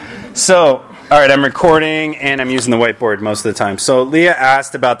So, all right, I'm recording and I'm using the whiteboard most of the time. So Leah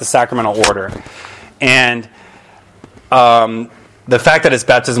asked about the sacramental order and the fact that it's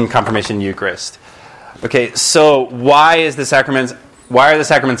baptism, confirmation, Eucharist. Okay, so why are the sacraments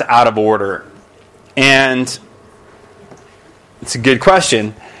out of order? And it's a good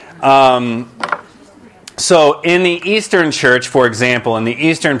question. So in the Eastern Church, for example, in the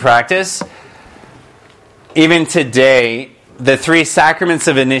Eastern practice, even today, the three sacraments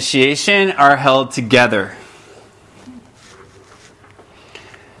of initiation are held together.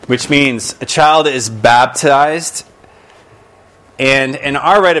 Which means a child is baptized, and in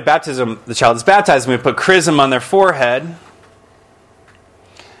our rite of baptism, the child is baptized and we put chrism on their forehead,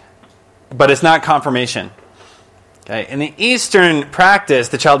 but it's not confirmation. Okay? In the Eastern practice,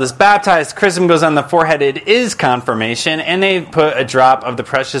 the child is baptized, chrism goes on the forehead, it is confirmation, and they put a drop of the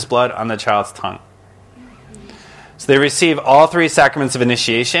precious blood on the child's tongue. So they receive all three sacraments of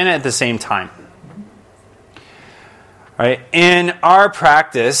initiation at the same time. All right? In our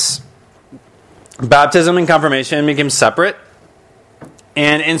practice, baptism and confirmation became separate.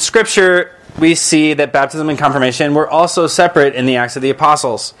 And in Scripture, we see that baptism and confirmation were also separate in the Acts of the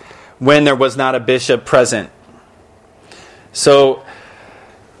Apostles when there was not a bishop present. So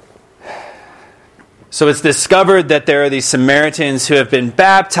it's discovered that there are these Samaritans who have been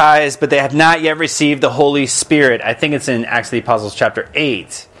baptized, but they have not yet received the Holy Spirit. I think it's in Acts of the Apostles chapter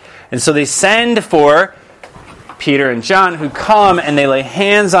 8. And so they send for Peter and John, who come and they lay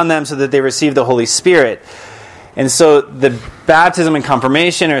hands on them so that they receive the Holy Spirit. And so the baptism and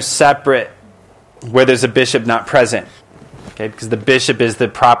confirmation are separate where there's a bishop not present. Okay, because the bishop is the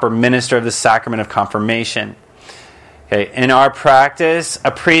proper minister of the sacrament of confirmation. Okay, in our practice,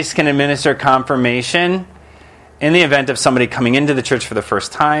 a priest can administer confirmation in the event of somebody coming into the church for the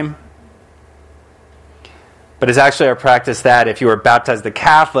first time. But it's actually our practice that if you were baptized a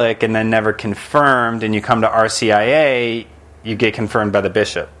Catholic and then never confirmed and you come to RCIA, you get confirmed by the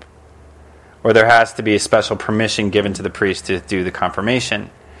bishop. Or there has to be a special permission given to the priest to do the confirmation.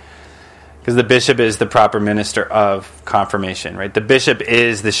 Because the bishop is the proper minister of confirmation, right? The bishop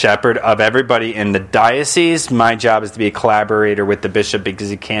is the shepherd of everybody in the diocese. My job is to be a collaborator with the bishop because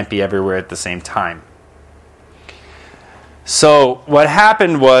he can't be everywhere at the same time. So what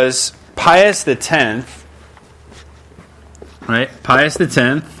happened was Pius X, right? Pius X,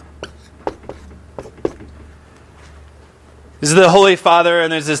 this is the Holy Father,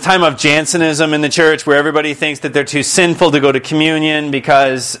 and there's this time of Jansenism in the church where everybody thinks that they're too sinful to go to communion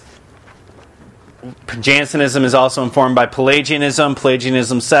because Jansenism is also informed by Pelagianism.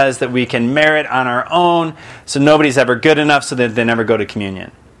 Pelagianism says that we can merit on our own, so nobody's ever good enough so that they never go to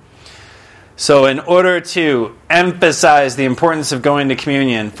communion. So in order to emphasize the importance of going to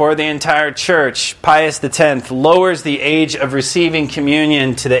communion for the entire church, Pius X lowers the age of receiving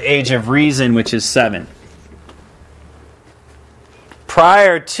communion to the age of reason, which is 7.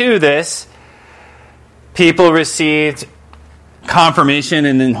 Prior to this, people received confirmation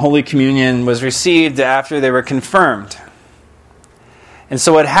and then Holy Communion was received after they were confirmed. And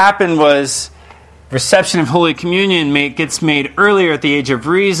so what happened was reception of Holy Communion gets made earlier at the age of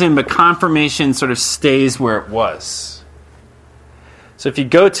reason, but confirmation sort of stays where it was. So if you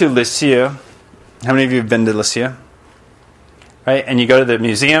go to Lisieux, how many of you have been to Lisieux? Right? And you go to the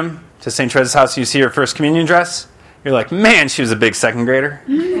museum, to St. Teresa's house, you see her first communion dress. You're like, man, she was a big second grader.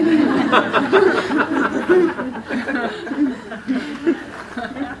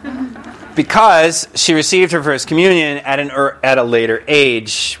 Because she received her first communion at a later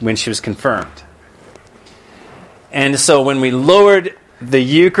age when she was confirmed. And so when we lowered the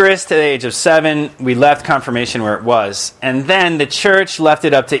Eucharist to the age of 7, we left confirmation where it was. And then the church left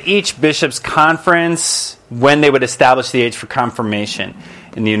it up to each bishop's conference when they would establish the age for confirmation.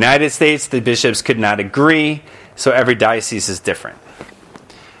 In the United States, the bishops could not agree, so every diocese is different.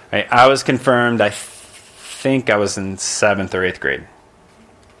 Right? I was confirmed, I think I was in 7th or 8th grade.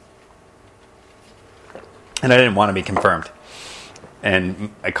 And I didn't want to be confirmed. And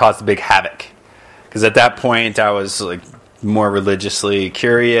it caused a big havoc. Because at that point, I was like more religiously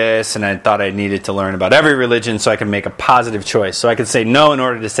curious, and I thought I needed to learn about every religion so I could make a positive choice. So I could say no in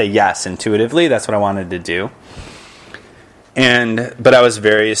order to say yes intuitively. That's what I wanted to do. But I was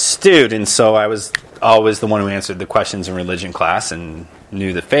very astute, and so I was always the one who answered the questions in religion class and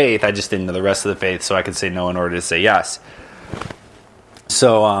knew the faith. I just didn't know the rest of the faith, so I could say no in order to say yes.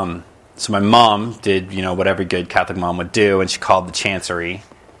 So my mom did, what every good Catholic mom would do, and she called the chancery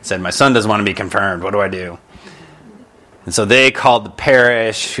and said, my son doesn't want to be confirmed. What do I do? And so they called the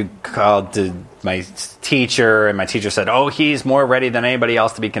parish, who called my teacher, and my teacher said, he's more ready than anybody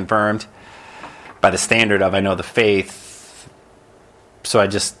else to be confirmed by the standard of I know the faith. so I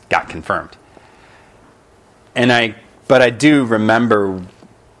just got confirmed. But I do remember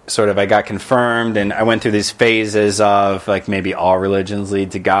sort of I got confirmed, and I went through these phases of like maybe all religions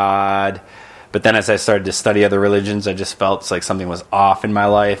lead to God. But then as I started to study other religions, I just felt like something was off in my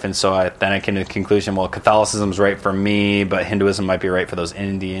life. And so then I came to the conclusion, well, Catholicism's right for me, but Hinduism might be right for those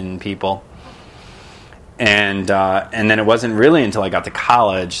Indian people. And then it wasn't really until I got to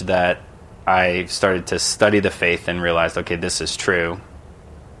college that I started to study the faith and realized, okay, this is true.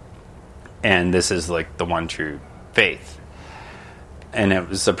 And this is like the one true faith. And it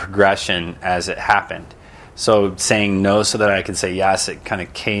was a progression as it happened. So saying no so that I could say yes, it kind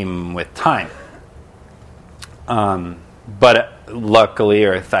of came with time. But luckily,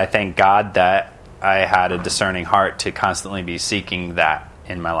 or I thank God that I had a discerning heart to constantly be seeking that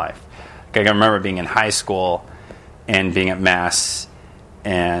in my life. Like I remember being in high school and being at Mass,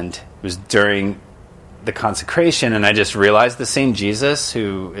 and it was during the consecration, and I just realized the same Jesus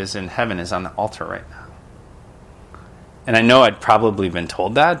who is in heaven is on the altar right now. And I know I'd probably been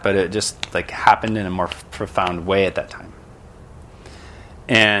told that, but it just like happened in a more profound way at that time.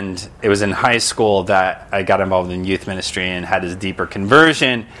 And it was in high school that I got involved in youth ministry and had this deeper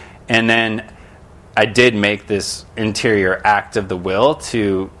conversion. And then I did make this interior act of the will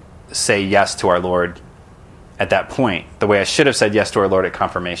to say yes to our Lord at that point, the way I should have said yes to our Lord at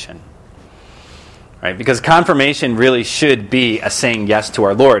confirmation. Right? Because confirmation really should be a saying yes to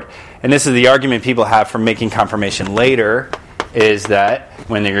our Lord. And this is the argument people have for making confirmation later, is that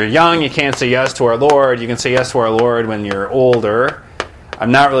when you're young, you can't say yes to our Lord. You can say yes to our Lord when you're older.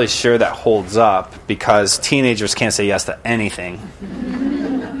 I'm not really sure that holds up, because teenagers can't say yes to anything.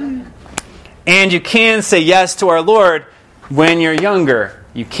 And you can say yes to our Lord when you're younger.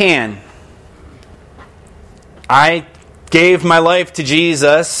 You can. I gave my life to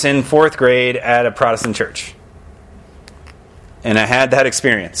Jesus in 4th grade at a Protestant church. And I had that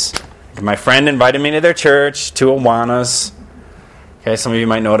experience. My friend invited me to their church, to Awanas. Okay, some of you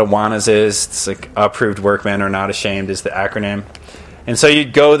might know what Awanas is. It's like Approved Workmen Are Not Ashamed is the acronym. And so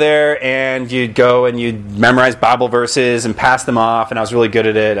you'd go there, and you'd go and you'd memorize Bible verses and pass them off, and I was really good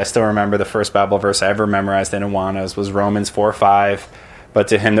at it. I still remember the first Bible verse I ever memorized in Awanas was Romans 4:5. But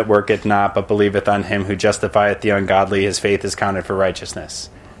to him that worketh not, but believeth on him who justifieth the ungodly, his faith is counted for righteousness.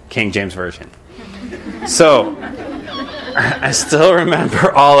 King James Version. So, I still remember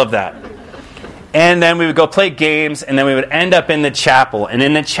all of that. And then we would go play games, and then we would end up in the chapel. And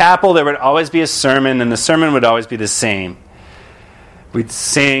in the chapel, there would always be a sermon, and the sermon would always be the same. We'd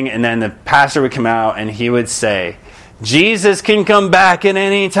sing, and then the pastor would come out, and he would say, Jesus can come back at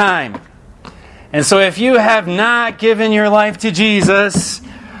any time. And so if you have not given your life to Jesus,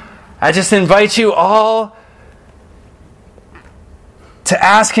 I just invite you all to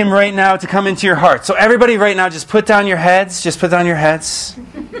ask him right now to come into your heart. So everybody right now, just put down your heads. Just put down your heads.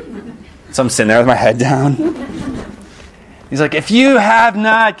 So I'm sitting there with my head down. He's like, if you have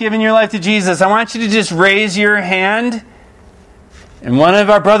not given your life to Jesus, I want you to just raise your hand. And one of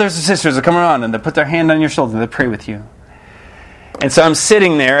our brothers and sisters will come around and they'll put their hand on your shoulder and they'll pray with you. And so I'm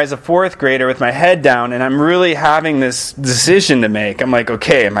sitting there as a 4th grader with my head down, and I'm really having this decision to make. I'm like,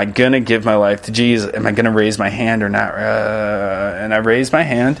 okay, am I going to give my life to Jesus? Am I going to raise my hand or not? And I raised my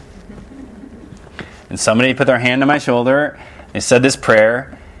hand. And somebody put their hand on my shoulder. They said this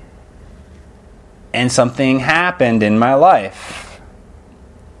prayer. And something happened in my life.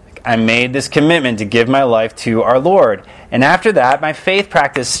 I made this commitment to give my life to our Lord. And after that, my faith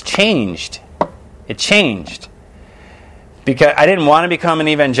practice changed. It changed. Because I didn't want to become an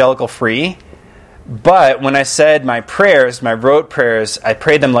evangelical free, but when I said my prayers, my rote prayers, I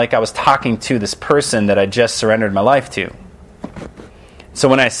prayed them like I was talking to this person that I just surrendered my life to. So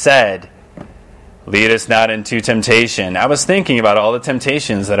when I said, lead us not into temptation, I was thinking about all the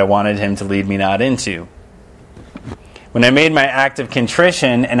temptations that I wanted him to lead me not into. When I made my act of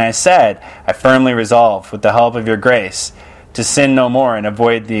contrition and I said, I firmly resolve, with the help of your grace, to sin no more and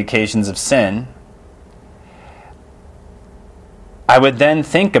avoid the occasions of sin, I would then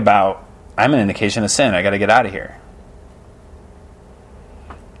think about, I'm an occasion of sin. I got to get out of here.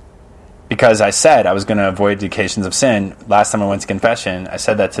 Because I said I was going to avoid the occasions of sin. Last time I went to confession, I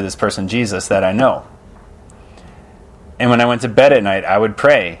said that to this person, Jesus, that I know. And when I went to bed at night, I would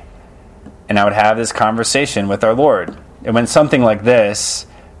pray. And I would have this conversation with our Lord. It went something like this,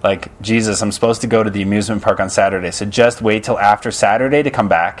 like, Jesus, I'm supposed to go to the amusement park on Saturday, so just wait till after Saturday to come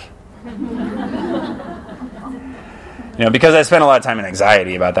back. Because I spent a lot of time in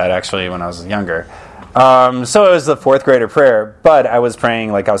anxiety about that, actually, when I was younger. So it was the 4th grader prayer, but I was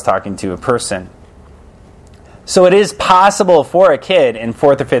praying like I was talking to a person. So it is possible for a kid in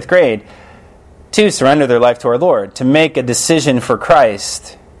 4th or 5th grade to surrender their life to our Lord, to make a decision for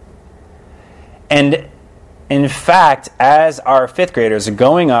Christ. And in fact, as our fifth graders are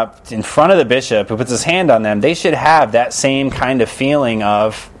going up in front of the bishop who puts his hand on them, they should have that same kind of feeling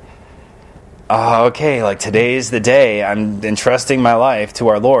of, oh, okay, like today's the day I'm entrusting my life to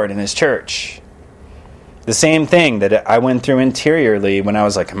our Lord and His church. The same thing that I went through interiorly when I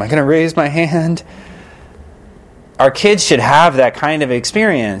was like, am I going to raise my hand? Our kids should have that kind of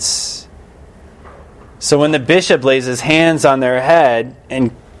experience. So when the bishop lays his hands on their head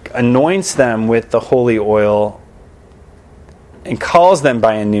and anoints them with the holy oil and calls them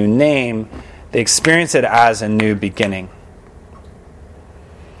by a new name, they experience it as a new beginning.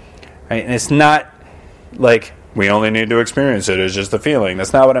 Right? And it's not like we only need to experience it as just a feeling.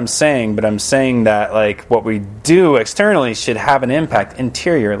 That's not what I'm saying, but I'm saying that like what we do externally should have an impact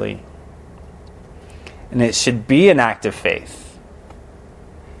interiorly. And it should be an act of faith.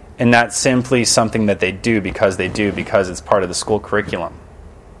 And not simply something that they do because it's part of the school curriculum.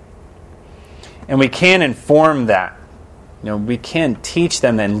 And we can inform that. We can teach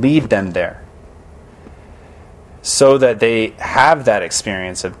them and lead them there so that they have that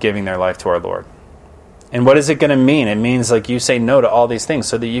experience of giving their life to our Lord. And what is it going to mean? It means like you say no to all these things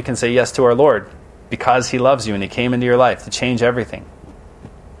so that you can say yes to our Lord because He loves you and He came into your life to change everything.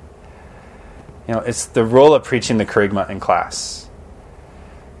 It's the role of preaching the kerygma in class.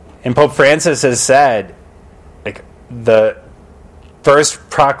 And Pope Francis has said, like, the first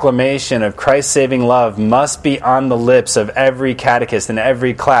proclamation of Christ's saving love must be on the lips of every catechist in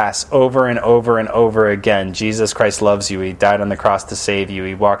every class over and over and over again. Jesus Christ loves you. He died on the cross to save you.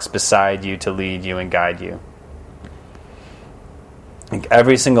 He walks beside you to lead you and guide you. Like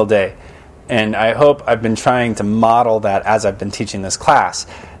every single day. And I hope I've been trying to model that as I've been teaching this class,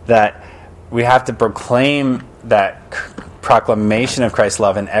 that we have to proclaim that proclamation of Christ's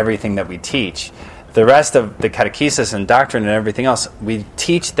love in everything that we teach. The rest of the catechesis and doctrine and everything else, we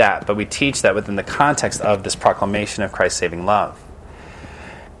teach that, but we teach that within the context of this proclamation of Christ's saving love.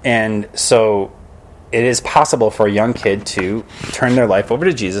 And so it is possible for a young kid to turn their life over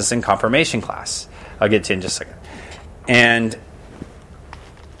to Jesus in confirmation class. I'll get to it in just a second. And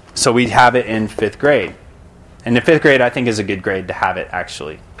so we have it in 5th grade. And the 5th grade, I think, is a good grade to have it,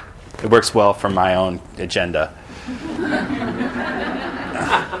 actually. It works well for my own agenda.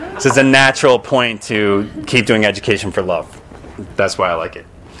 So it's a natural point to keep doing education for love. That's why I like it.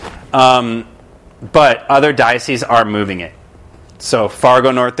 But other dioceses are moving it. So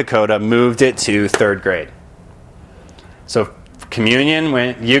Fargo, North Dakota moved it to 3rd grade. So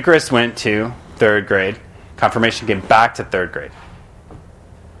Eucharist went to 3rd grade. Confirmation came back to 3rd grade.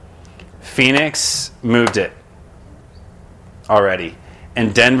 Phoenix moved it already.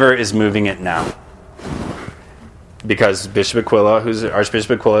 And Denver is moving it now. Because Bishop Aquila,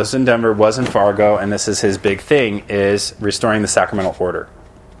 Archbishop Aquila is in Denver, was in Fargo, and this is his big thing, is restoring the sacramental order.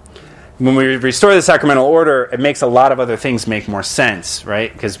 When we restore the sacramental order, it makes a lot of other things make more sense,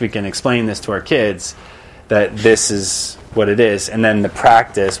 right? Because we can explain this to our kids, that this is what it is, and then the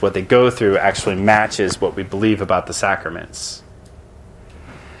practice, what they go through, actually matches what we believe about the sacraments.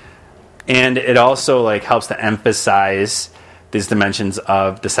 And it also helps to emphasize these dimensions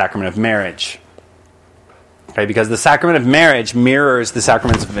of the sacrament of marriage. Okay, because the sacrament of marriage mirrors the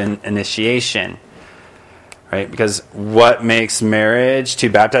sacraments of initiation. Right? Because what makes marriage? To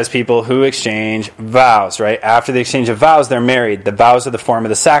baptize people who exchange vows. Right? After the exchange of vows, they're married. The vows are the form of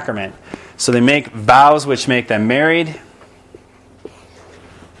the sacrament. So they make vows which make them married.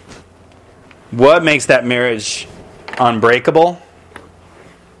 What makes that marriage unbreakable?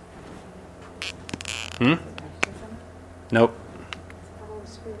 Nope.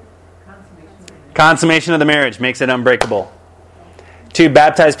 Consummation of the marriage makes it unbreakable. To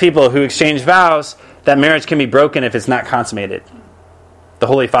baptize people who exchange vows, that marriage can be broken if it's not consummated. The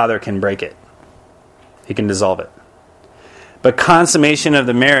Holy Father can break it. He can dissolve it. But consummation of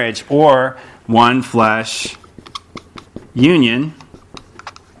the marriage, or one flesh union,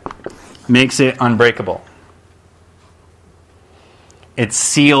 makes it unbreakable. It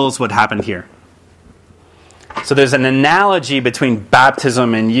seals what happened here. So there's an analogy between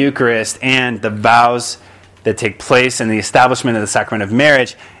baptism and Eucharist and the vows that take place in the establishment of the sacrament of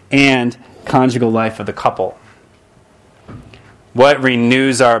marriage and conjugal life of the couple. What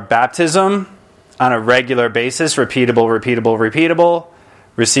renews our baptism on a regular basis? Repeatable,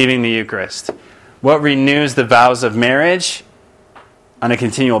 receiving the Eucharist. What renews the vows of marriage on a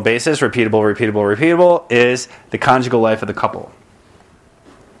continual basis? Repeatable, is the conjugal life of the couple.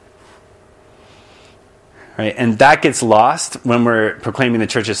 Right? And that gets lost when we're proclaiming the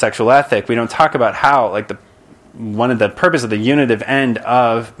Church's sexual ethic. We don't talk about how, one of the purpose of the unitive end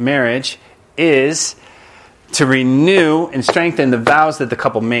of marriage is to renew and strengthen the vows that the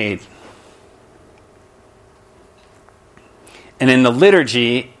couple made. And in the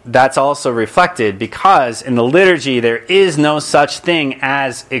liturgy, that's also reflected, because in the liturgy there is no such thing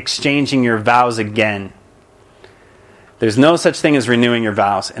as exchanging your vows again. There's no such thing as renewing your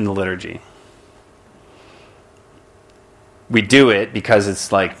vows in the liturgy. We do it because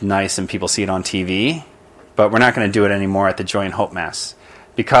it's like nice and people see it on TV, but we're not going to do it anymore at the Joy and Hope Mass,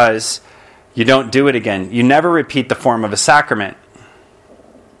 because you don't do it again. You never repeat the form of a sacrament.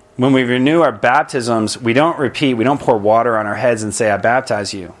 When we renew our baptisms, we don't repeat, we don't pour water on our heads and say, I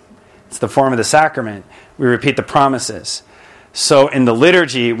baptize you. It's the form of the sacrament. We repeat the promises. So in the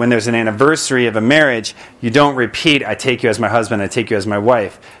liturgy, when there's an anniversary of a marriage, you don't repeat, I take you as my husband, I take you as my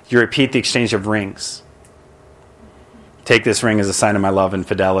wife. You repeat the exchange of rings. Take this ring as a sign of my love and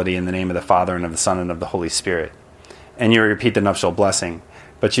fidelity in the name of the Father and of the Son and of the Holy Spirit. And you repeat the nuptial blessing.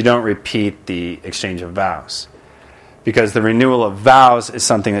 But you don't repeat the exchange of vows. Because the renewal of vows is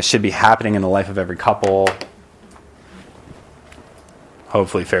something that should be happening in the life of every couple,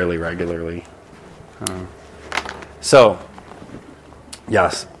 hopefully fairly regularly.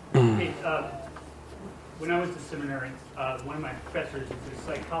 Yes. Hey, when I was a seminary, one of my professors is a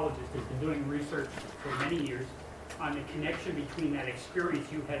psychologist, has been doing research for many years on the connection between that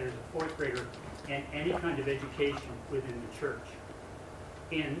experience you had as a fourth grader and any kind of education within the church.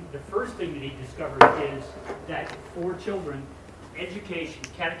 And the first thing that he discovered is that for children, education,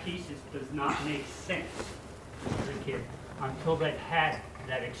 catechesis does not make sense to the kid until they've had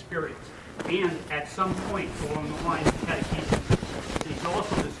that experience. And at some point along the line of catechesis, he's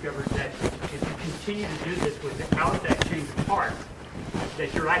also discovered that if you continue to do this without that change of heart,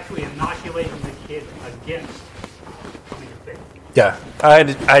 that you're actually inoculating the kid against coming to faith. Yeah,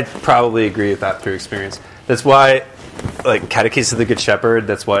 I'd probably agree with that through experience. That's why, like, Catechesis of the Good Shepherd,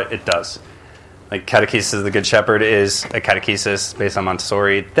 that's what it does. Like, Catechesis of the Good Shepherd is a catechesis based on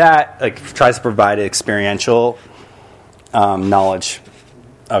Montessori that, like, tries to provide experiential knowledge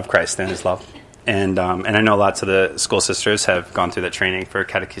of Christ and His love. And I know lots of the school sisters have gone through that training for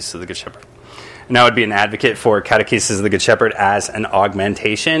Catechesis of the Good Shepherd. And I would be an advocate for Catechesis of the Good Shepherd as an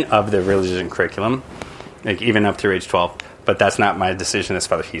augmentation of the religion curriculum, like even up through age 12. But that's not my decision as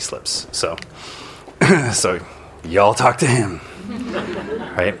Father Heaslip's. So y'all talk to him,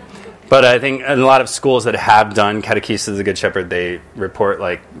 right? But I think in a lot of schools that have done Catechesis of the Good Shepherd, they report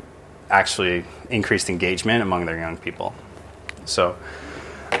like actually increased engagement among their young people. So,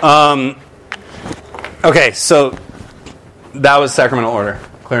 okay, so that was sacramental order.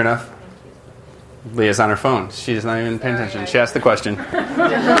 Clear enough? Leah's on her phone. She's not even paying attention. She asked the question.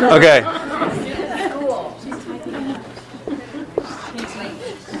 Okay.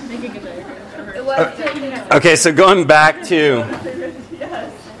 Okay, so going back to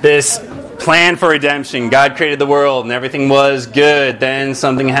this plan for redemption. God created the world and everything was good. Then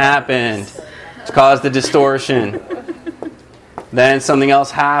something happened. It caused a distortion. Then something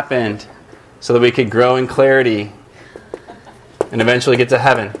else happened so that we could grow in clarity and eventually get to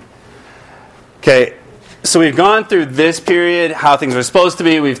heaven. Okay, so we've gone through this period, how things are supposed to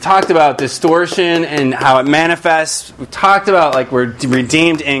be. We've talked about distortion and how it manifests. We've talked about like we're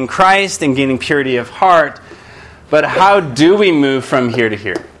redeemed in Christ and gaining purity of heart. But how do we move from here to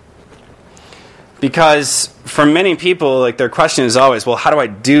here? Because for many people, like their question is always, well, how do I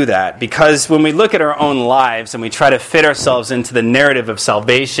do that? Because when we look at our own lives and we try to fit ourselves into the narrative of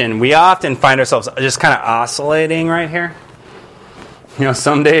salvation, we often find ourselves just kind of oscillating right here. You know,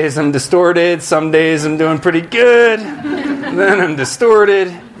 some days I'm distorted, some days I'm doing pretty good, then I'm distorted.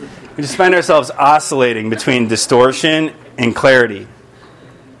 We just find ourselves oscillating between distortion and clarity.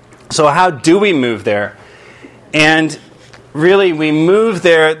 So how do we move there? And really, we move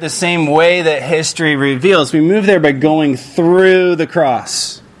there the same way that history reveals. We move there by going through the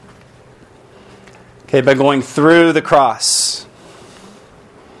cross. Okay, by going through the cross.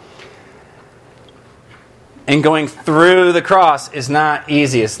 And going through the cross is not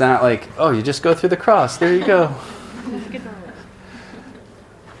easy. It's not like, oh, you just go through the cross. There you go.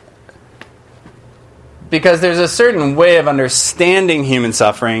 Because there's a certain way of understanding human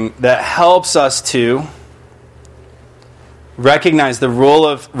suffering that helps us to recognize the role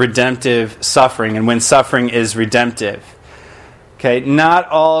of redemptive suffering and when suffering is redemptive. Okay, not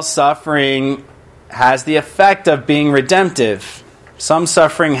all suffering has the effect of being redemptive. Some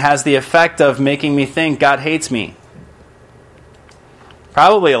suffering has the effect of making me think God hates me.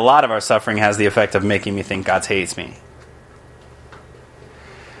 Probably a lot of our suffering has the effect of making me think God hates me.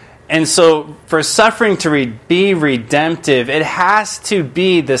 And so for suffering to be redemptive, it has to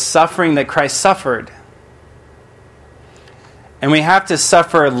be the suffering that Christ suffered. And we have to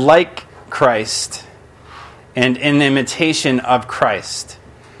suffer like Christ and in imitation of Christ.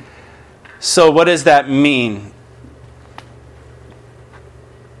 So what does that mean?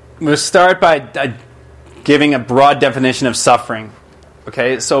 We'll start by giving a broad definition of suffering.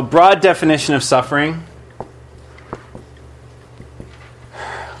 Okay, so broad definition of suffering.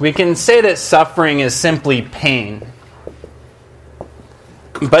 We can say that suffering is simply pain.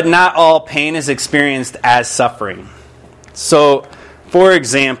 But not all pain is experienced as suffering. So, for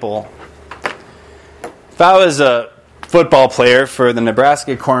example, if I was a football player for the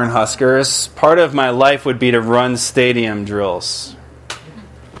Nebraska Cornhuskers, part of my life would be to run stadium drills.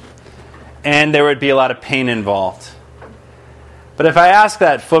 And there would be a lot of pain involved. But if I ask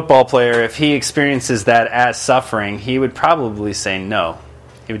that football player if he experiences that as suffering, he would probably say no.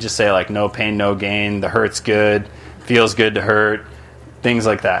 He would just say, like, no pain, no gain, the hurt's good, feels good to hurt, things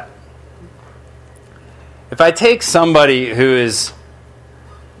like that. If I take somebody who is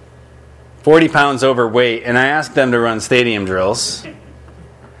 40 pounds overweight and I ask them to run stadium drills,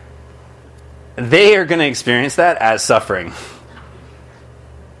 they are going to experience that as suffering.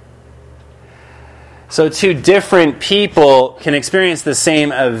 So two different people can experience the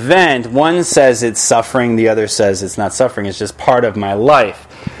same event. One says it's suffering, the other says it's not suffering, it's just part of my life.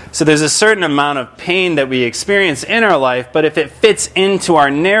 So there's a certain amount of pain that we experience in our life, but if it fits into our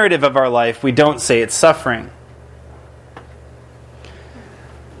narrative of our life, we don't say it's suffering.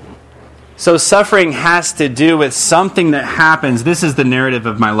 So suffering has to do with something that happens. This is the narrative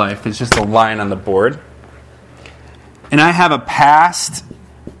of my life. It's just a line on the board. And I have a past,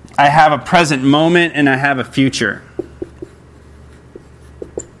 I have a present moment, and I have a future.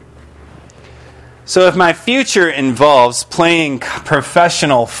 So if my future involves playing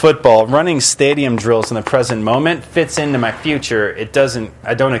professional football, running stadium drills in the present moment fits into my future,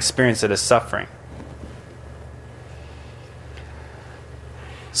 I don't experience it as suffering.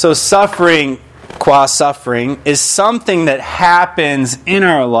 So suffering, qua suffering, is something that happens in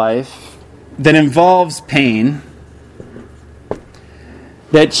our life that involves pain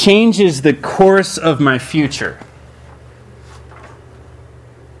that changes the course of my future.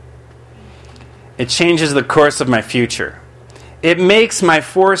 It changes the course of my future. It makes my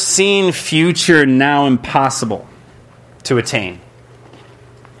foreseen future now impossible to attain.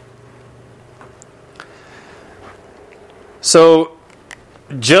 So,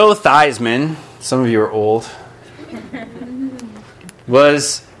 Joe Theismann, some of you are old,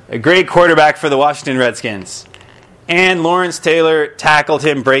 was a great quarterback for the Washington Redskins. And Lawrence Taylor tackled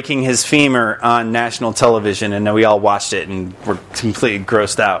him breaking his femur on national television, and we all watched it and were completely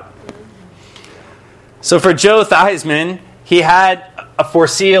grossed out. So for Joe Theismann, he had a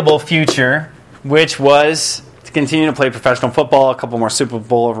foreseeable future, which was to continue to play professional football, a couple more Super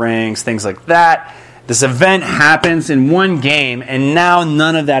Bowl rings, things like that. This event happens in one game, and now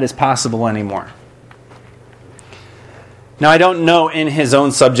none of that is possible anymore. Now, I don't know in his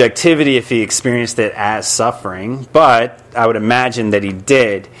own subjectivity if he experienced it as suffering, but I would imagine that he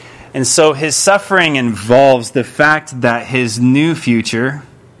did. And so his suffering involves the fact that his new future,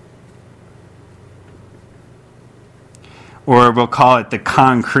 or we'll call it the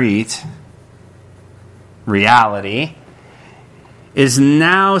concrete reality, is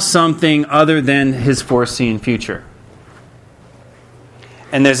now something other than his foreseen future.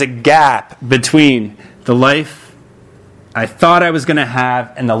 And there's a gap between the life I thought I was going to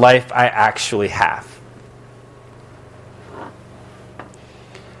have and the life I actually have.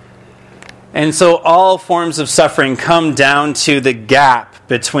 And so all forms of suffering come down to the gap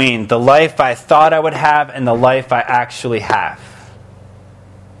between the life I thought I would have and the life I actually have.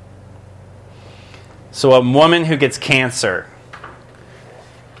 So a woman who gets cancer.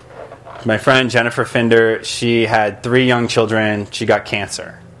 My friend Jennifer Finder, she had 3 young children. She got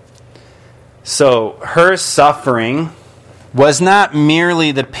cancer. So her suffering was not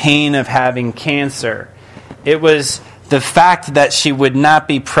merely the pain of having cancer. It was the fact that she would not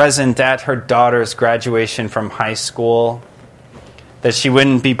be present at her daughter's graduation from high school, that she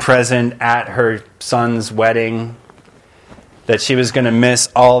wouldn't be present at her son's wedding, that she was going to miss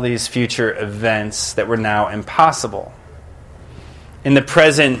all these future events that were now impossible. In the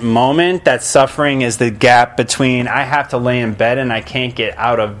present moment, that suffering is the gap between I have to lay in bed and I can't get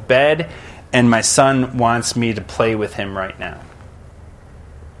out of bed, and my son wants me to play with him right now.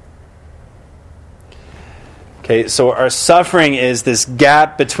 Okay, so our suffering is this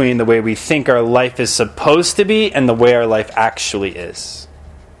gap between the way we think our life is supposed to be and the way our life actually is.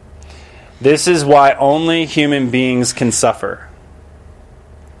 This is why only human beings can suffer.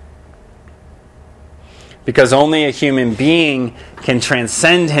 Because only a human being can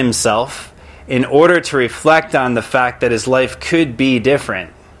transcend himself in order to reflect on the fact that his life could be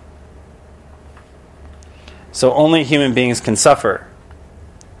different. So only human beings can suffer.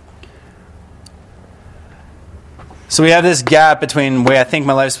 So we have this gap between the way I think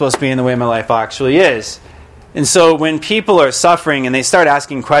my life is supposed to be and the way my life actually is. And so when people are suffering and they start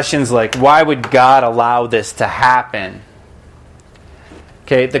asking questions like, why would God allow this to happen?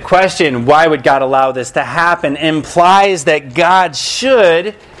 Okay, the question, why would God allow this to happen, implies that God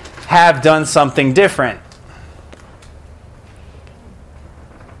should have done something different.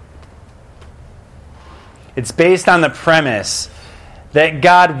 It's based on the premise that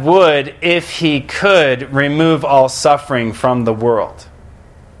God would, if He could, remove all suffering from the world.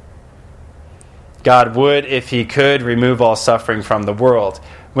 God would, if He could, remove all suffering from the world.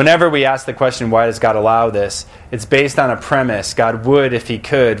 Whenever we ask the question, why does God allow this? It's based on a premise. God would, if He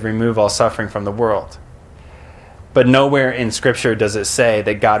could, remove all suffering from the world. But nowhere in Scripture does it say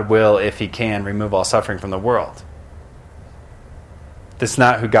that God will, if He can, remove all suffering from the world. That's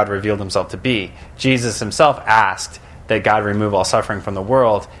not who God revealed Himself to be. Jesus Himself asked that God remove all suffering from the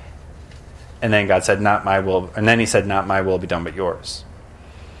world, and then God said, "Not my will," and then He said, "Not my will be done, but yours."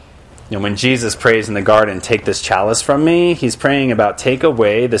 You know, when Jesus prays in the garden, "Take this chalice from me," He's praying about, take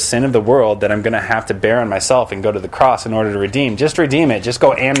away the sin of the world that I'm going to have to bear on myself and go to the cross in order to redeem. Just redeem it. Just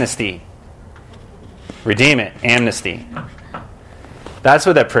go amnesty. Redeem it. Amnesty. That's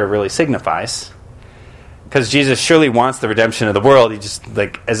what that prayer really signifies. Because Jesus surely wants the redemption of the world. He just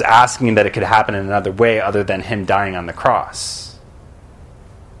is asking that it could happen in another way other than Him dying on the cross.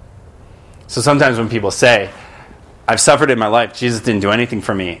 So sometimes when people say, "I've suffered in my life, Jesus didn't do anything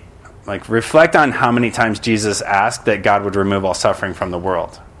for me," reflect on how many times Jesus asked that God would remove all suffering from the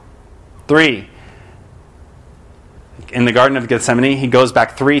world. 3. In the Garden of Gethsemane, He goes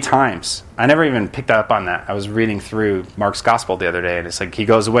back 3 times. I never even picked up on that. I was reading through Mark's Gospel the other day, and it's He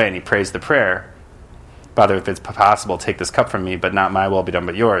goes away and He prays the prayer, "Father, if it's possible, take this cup from me, but not my will be done,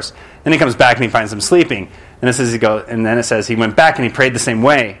 but yours." Then He comes back and He finds them sleeping. And then it says He went back and He prayed the same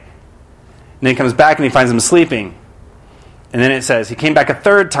way. And then He comes back and He finds them sleeping. And then it says He came back a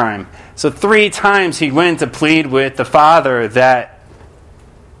 3rd time. So 3 times He went to plead with the Father that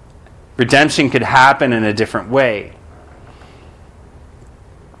redemption could happen in a different way.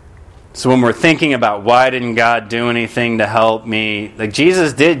 So when we're thinking about why didn't God do anything to help me,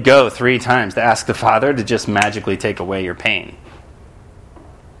 Jesus did go 3 times to ask the Father to just magically take away your pain.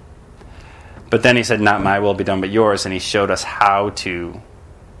 But then He said, "Not my will be done, but yours," and He showed us how to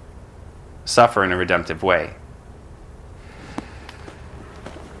suffer in a redemptive way.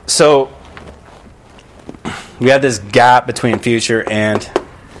 So we have this gap between future and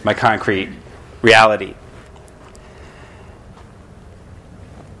my concrete reality.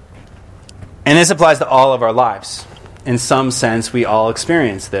 And this applies to all of our lives. In some sense, we all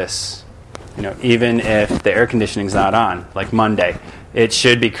experience this. Even if the air conditioning's not on, like Monday. It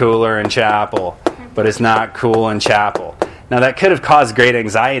should be cooler in chapel, but it's not cool in chapel. Now, that could have caused great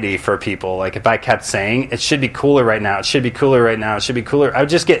anxiety for people. If I kept saying, "It should be cooler right now, it should be cooler right now, it should be cooler," I would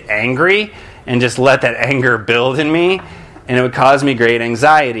just get angry and just let that anger build in me, and it would cause me great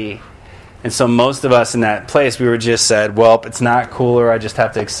anxiety. And so most of us in that place, we were just said, well, if it's not cooler, I just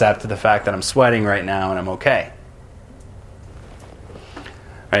have to accept the fact that I'm sweating right now and I'm okay.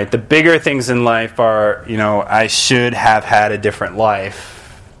 Right? The bigger things in life are, I should have had a different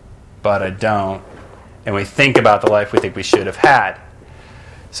life, but I don't. And we think about the life we think we should have had.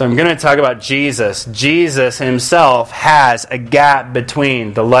 So I'm going to talk about Jesus. Jesus Himself has a gap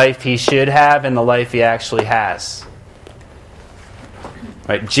between the life He should have and the life He actually has.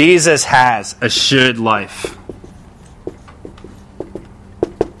 Right? Jesus has a should life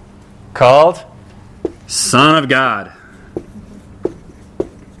called Son of God.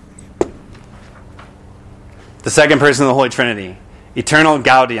 The second person of the Holy Trinity. Eternal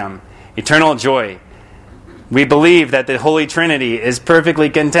gaudium. Eternal joy. We believe that the Holy Trinity is perfectly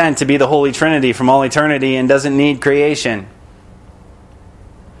content to be the Holy Trinity from all eternity and doesn't need creation.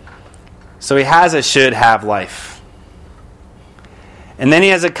 So He has a should have life. And then He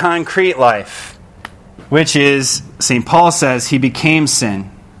has a concrete life, which is, St. Paul says, He became sin.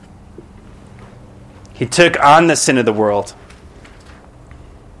 He took on the sin of the world.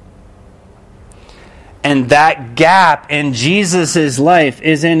 And that gap in Jesus' life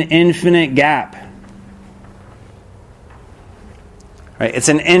is an infinite gap. Right? It's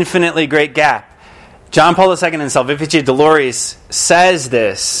an infinitely great gap. John Paul II in Salvifici Doloris says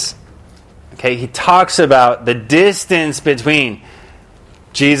this. Okay, he talks about the distance between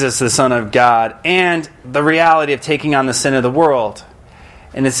Jesus, the Son of God, and the reality of taking on the sin of the world.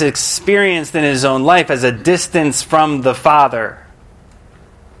 And it's experienced in His own life as a distance from the Father.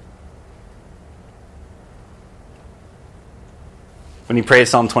 When He prays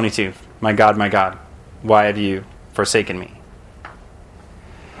Psalm 22, my God, Why have you forsaken me?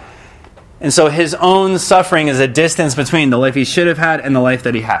 And so his own suffering is a distance between the life he should have had and the life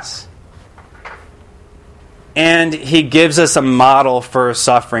that he has. And he gives us a model for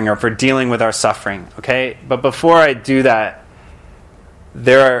suffering or for dealing with our suffering, okay? But before I do that,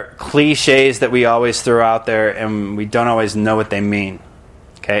 there are cliches that we always throw out there and we don't always know what they mean,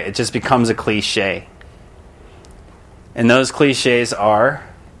 okay? It just becomes a cliche. And those cliches are,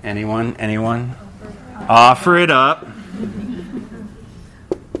 anyone? Offer it up.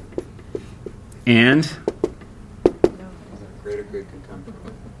 And? Greater good can come.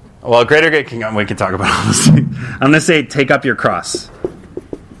 Well, greater good can come. We can talk about all those things. I'm going to say, take up your cross.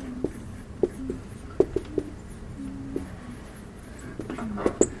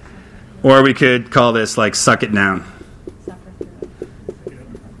 Or we could call this like, suck it down.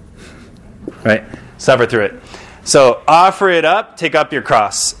 Right? Suffer through it. So, offer it up, take up your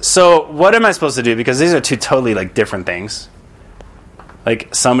cross. So, what am I supposed to do? Because these are two totally like different things.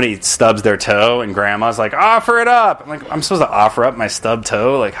 Like, somebody stubs their toe and grandma's like, offer it up. I'm like, I'm supposed to offer up my stubbed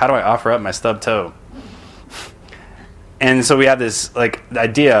toe? Like, how do I offer up my stubbed toe? And so we have this like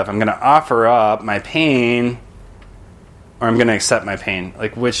idea of I'm going to offer up my pain or I'm going to accept my pain.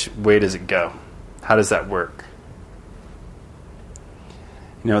 Like, which way does it go? How does that work?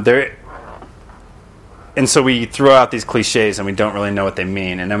 And so we throw out these cliches and we don't really know what they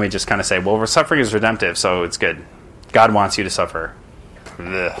mean. And then we just kind of say, well, suffering is redemptive, so it's good. God wants you to suffer.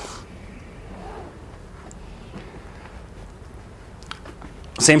 Ugh.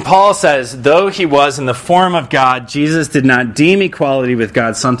 St. Paul says, though he was in the form of God, Jesus did not deem equality with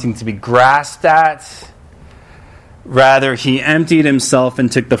God something to be grasped at. Rather, he emptied himself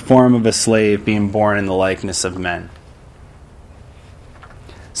and took the form of a slave, being born in the likeness of men.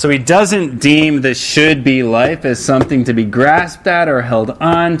 So he doesn't deem the should-be life as something to be grasped at or held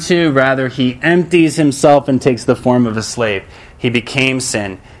on to. Rather, he empties himself and takes the form of a slave. He became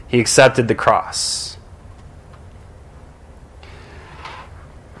sin. He accepted the cross.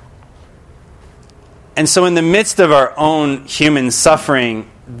 And so in the midst of our own human suffering,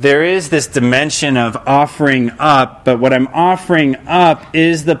 there is this dimension of offering up. But what I'm offering up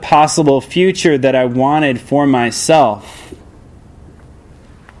is the possible future that I wanted for myself.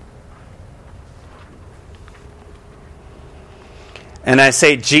 And I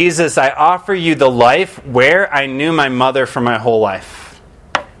say, Jesus, I offer you the life where I knew my mother for my whole life.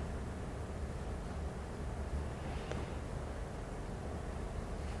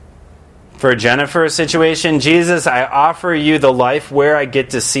 For Jennifer's situation, Jesus, I offer you the life where I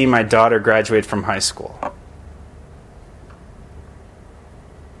get to see my daughter graduate from high school.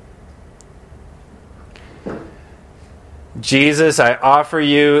 Jesus, I offer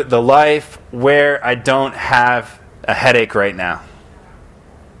you the life where I don't have a headache right now.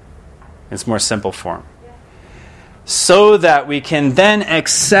 It's more simple form. So that we can then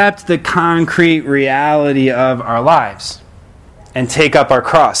accept the concrete reality of our lives and take up our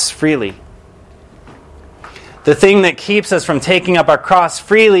cross freely. The thing that keeps us from taking up our cross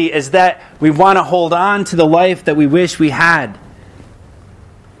freely is that we want to hold on to the life that we wish we had.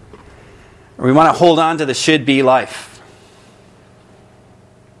 Or we want to hold on to the should-be life.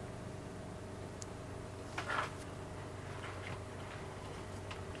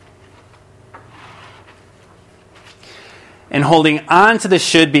 And holding on to the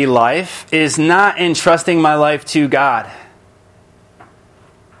should-be life is not entrusting my life to God.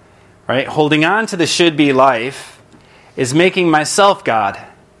 Right? Holding on to the should-be life is making myself God.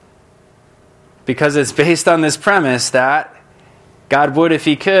 Because it's based on this premise that God would, if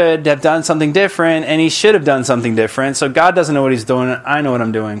he could, have done something different, and he should have done something different. So God doesn't know what he's doing, I know what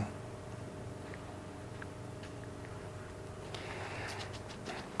I'm doing.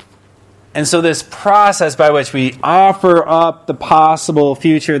 And so this process by which we offer up the possible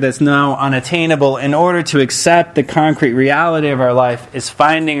future that's now unattainable in order to accept the concrete reality of our life is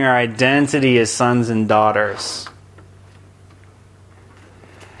finding our identity as sons and daughters.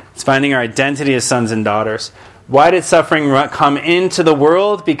 It's finding our identity as sons and daughters. Why did suffering come into the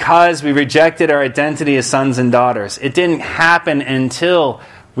world? Because we rejected our identity as sons and daughters. It didn't happen until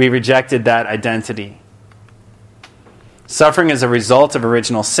we rejected that identity. Suffering is a result of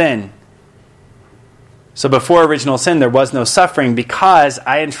original sin. So before original sin, there was no suffering because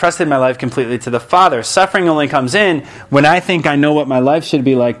I entrusted my life completely to the Father. Suffering only comes in when I think I know what my life should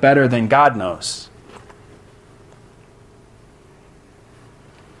be like better than God knows.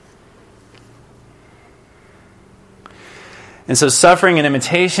 And so suffering in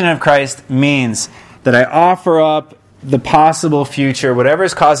imitation of Christ means that I offer up the possible future, whatever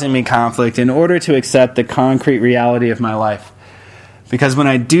is causing me conflict, in order to accept the concrete reality of my life. Because when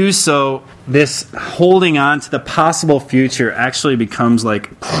I do so, this holding on to the possible future actually becomes like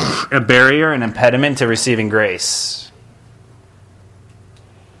a barrier, an impediment to receiving grace.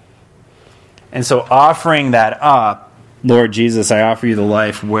 And so offering that up, Lord Jesus, I offer you the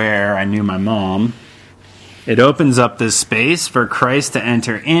life where I knew my mom, it opens up this space for Christ to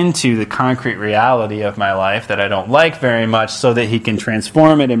enter into the concrete reality of my life that I don't like very much so that he can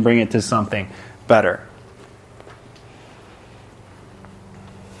transform it and bring it to something better.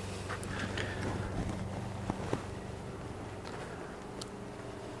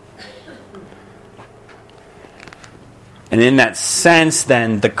 And in that sense,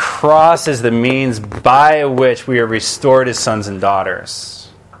 then, the cross is the means by which we are restored as sons and daughters.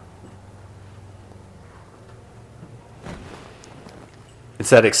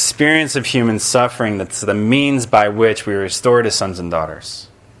 It's that experience of human suffering that's the means by which we are restored as sons and daughters.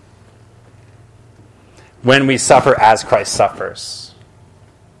 When we suffer as Christ suffers.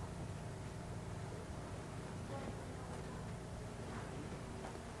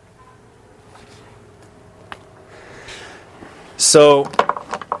 So,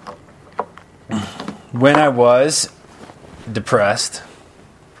 when I was depressed,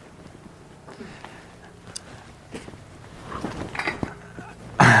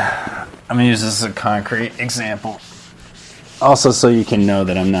 I'm going to use this as a concrete example. Also so you can know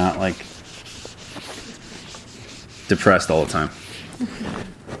that I'm not like depressed all the time.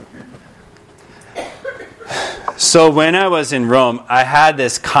 So when I was in Rome, I had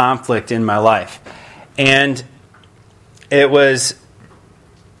this conflict in my life. And it was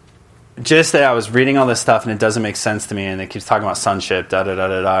just that I was reading all this stuff and it doesn't make sense to me, and it keeps talking about sonship,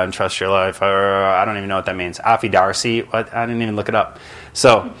 da-da-da-da-da, and trust your life. I don't even know what that means. Affidavit, what? I didn't even look it up.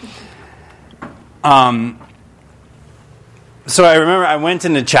 So I remember I went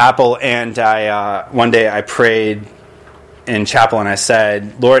into chapel, and one day I prayed in chapel, and I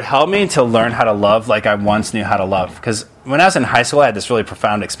said, Lord, help me to learn how to love like I once knew how to love. Because when I was in high school, I had this really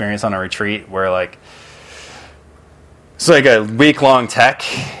profound experience on a retreat where it's like a week-long tech,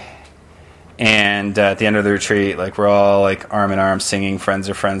 and at the end of the retreat, like we're all like arm in arm singing "Friends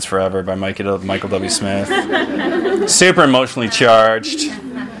Are Friends Forever" by Michael W. Smith. Super emotionally charged.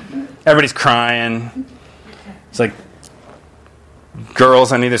 Everybody's crying. It's like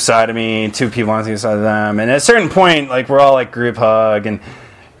girls on either side of me, two people on either side of them, and at a certain point, like we're all like group hug, and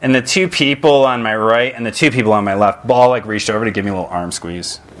the two people on my right and the two people on my left all like reached over to give me a little arm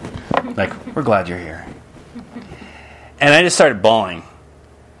squeeze, like we're glad you're here. And I just started bawling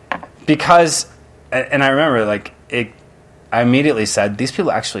because, and I remember I immediately said, these people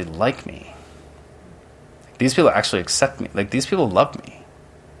actually like me. These people actually accept me. Like, these people love me.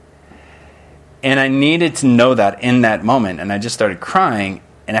 And I needed to know that in that moment. And I just started crying.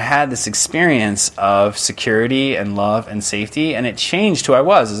 And I had this experience of security and love and safety. And it changed who I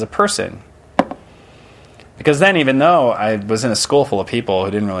was as a person. Because then, even though I was in a school full of people who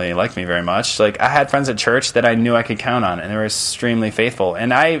didn't really like me very much, like I had friends at church that I knew I could count on, and they were extremely faithful.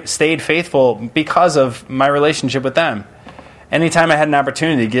 And I stayed faithful because of my relationship with them. Anytime I had an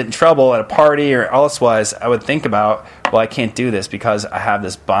opportunity to get in trouble at a party or elsewise, I would think about, well, I can't do this because I have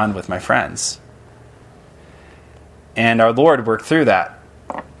this bond with my friends. And our Lord worked through that.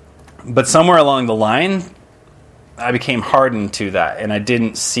 But somewhere along the line, I became hardened to that, and I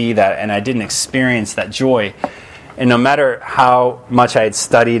didn't see that, and I didn't experience that joy. And no matter how much I had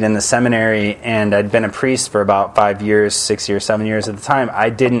studied in the seminary, and I'd been a priest for about 5 years, 6 years, 7 years at the time,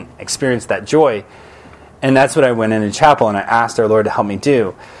 I didn't experience that joy. And that's what I went into chapel, and I asked our Lord to help me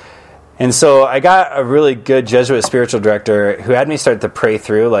do. And so I got a really good Jesuit spiritual director who had me start to pray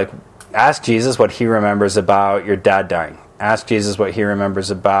through, like, ask Jesus what he remembers about your dad dying. Ask Jesus what he remembers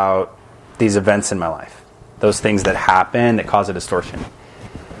about these events in my life. Those things that happen that cause a distortion.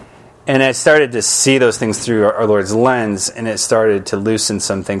 And I started to see those things through our Lord's lens, and it started to loosen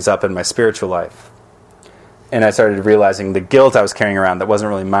some things up in my spiritual life. And I started realizing the guilt I was carrying around that wasn't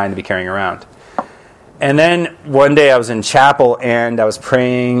really mine to be carrying around. And then one day I was in chapel, and I was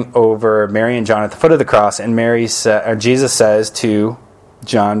praying over Mary and John at the foot of the cross, and Jesus says to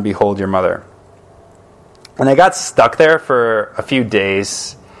John, "Behold your mother." And I got stuck there for a few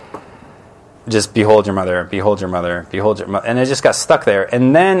days. Just behold your mother, behold your mother, behold your mother. And I just got stuck there.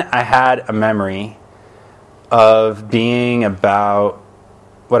 And then I had a memory of being about,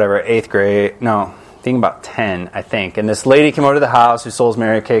 being about 10, I think. And this lady came over to the house who sells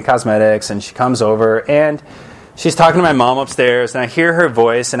Mary Kay Cosmetics, and she comes over, and she's talking to my mom upstairs, and I hear her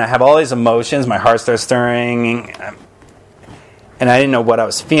voice, and I have all these emotions. My heart starts stirring, and I didn't know what I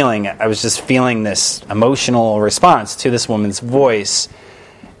was feeling. I was just feeling this emotional response to this woman's voice.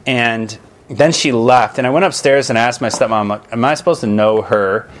 And then she left, and I went upstairs and asked my stepmom, am I supposed to know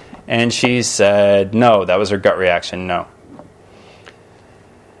her? And she said no. That was her gut reaction, no.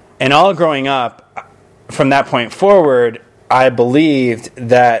 And all growing up, from that point forward, I believed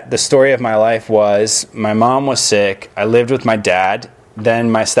that the story of my life was my mom was sick, I lived with my dad,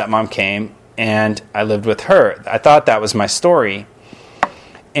 then my stepmom came, and I lived with her. I thought that was my story.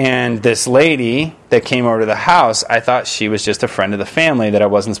 And this lady that came over to the house, I thought she was just a friend of the family that I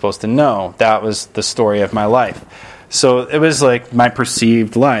wasn't supposed to know. That was the story of my life. So it was like my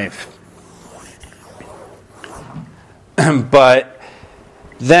perceived life. But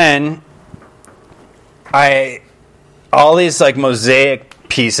then all these like mosaic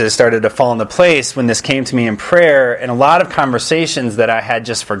pieces started to fall into place when this came to me in prayer, and a lot of conversations that I had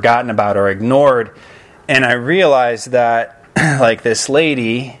just forgotten about or ignored. And I realized that like this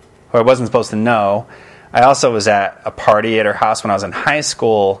lady who I wasn't supposed to know, I also was at a party at her house when I was in high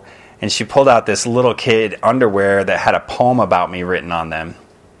school, and she pulled out this little kid underwear that had a poem about me written on them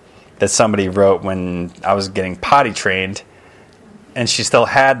that somebody wrote when I was getting potty trained, and she still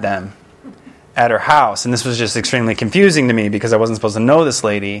had them at her house. And this was just extremely confusing to me because I wasn't supposed to know this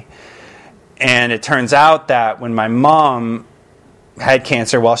lady. And it turns out that when my mom had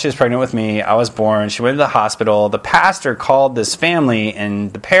cancer while she was pregnant with me, I was born, she went to the hospital, the pastor called this family in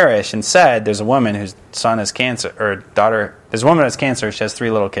the parish and said, there's a woman whose son has cancer, or daughter, there's a woman who has cancer, she has 3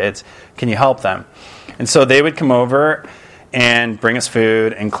 little kids, can you help them? And so they would come over and bring us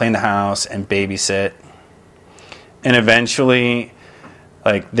food and clean the house and babysit. And eventually,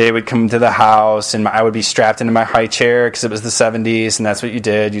 like, they would come to the house and I would be strapped into my high chair because it was the 70s, and that's what you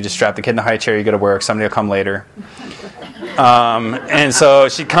did. You just strap the kid in the high chair, you go to work, somebody will come later. And so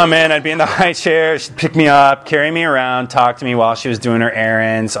she'd come in, I'd be in the high chair, she'd pick me up, carry me around, talk to me while she was doing her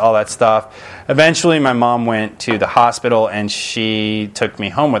errands, all that stuff. Eventually, my mom went to the hospital and she took me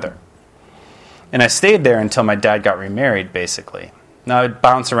home with her. And I stayed there until my dad got remarried, basically. Now, I'd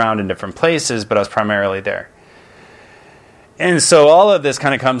bounce around in different places, but I was primarily there. And so all of this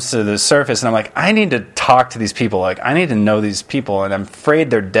kind of comes to the surface, and I'm like, I need to talk to these people. Like, I need to know these people, and I'm afraid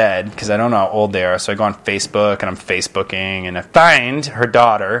they're dead because I don't know how old they are. So I go on Facebook, and I'm Facebooking, and I find her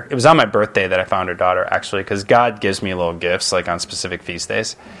daughter. It was on my birthday that I found her daughter, actually, because God gives me little gifts, like on specific feast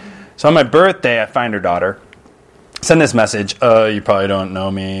days. So on my birthday, I find her daughter. Send this message, you probably don't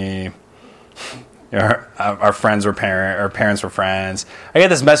know me. Our friends were our parents were friends. I get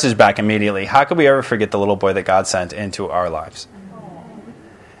this message back immediately. How could we ever forget the little boy that God sent into our lives?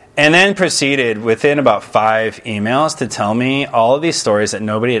 And then proceeded within about 5 emails to tell me all of these stories that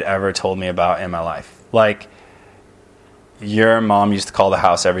nobody had ever told me about in my life. Like, your mom used to call the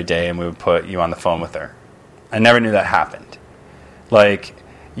house every day and we would put you on the phone with her. I never knew that happened. Like,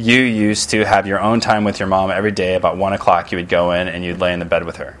 you used to have your own time with your mom every day. About 1 o'clock you would go in and you'd lay in the bed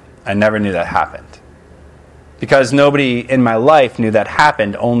with her. I never knew that happened. Because nobody in my life knew that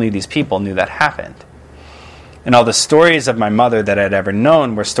happened. Only these people knew that happened. And all the stories of my mother that I'd ever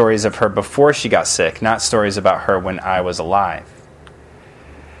known were stories of her before she got sick, not stories about her when I was alive.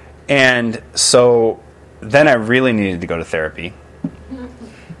 And so then I really needed to go to therapy.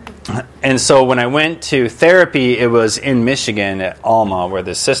 And so when I went to therapy, it was in Michigan at Alma, where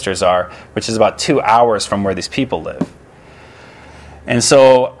the sisters are, which is about 2 hours from where these people live. And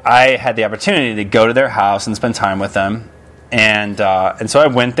so I had the opportunity to go to their house and spend time with them. And so I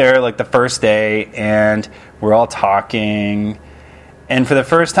went there like the first day, and we're all talking. And for the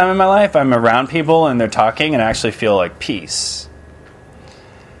first time in my life, I'm around people and they're talking, and I actually feel like peace.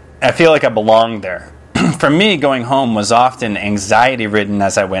 I feel like I belong there. For me, going home was often anxiety-ridden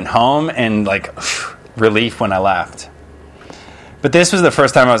as I went home and like relief when I left. But this was the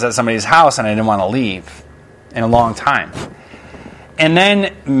first time I was at somebody's house and I didn't want to leave in a long time. And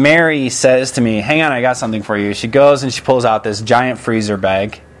then Mary says to me, hang on, I got something for you. She goes and she pulls out this giant freezer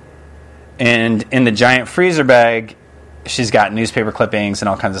bag. And in the giant freezer bag, she's got newspaper clippings and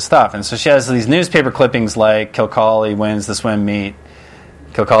all kinds of stuff. And so she has these newspaper clippings like Kilcawley wins the swim meet.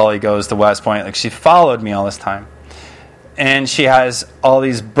 Kilcawley goes to West Point. Like, she followed me all this time. And she has all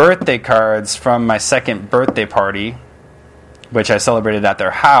these birthday cards from my second birthday party, which I celebrated at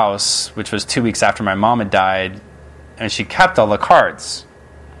their house, which was 2 weeks after my mom had died. And she kept all the cards.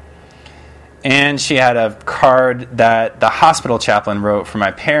 And she had a card that the hospital chaplain wrote for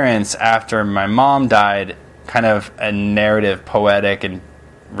my parents after my mom died, kind of a narrative, poetic, and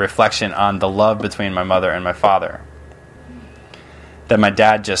reflection on the love between my mother and my father, that my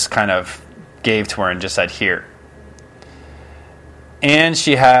dad just kind of gave to her and just said, here. And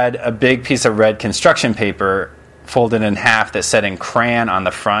she had a big piece of red construction paper folded in half that said in crayon on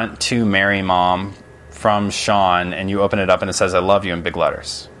the front, to Mary, Mom, from Sean, and you open it up and it says, I love you in big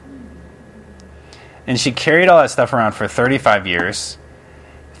letters. And she carried all that stuff around for 35 years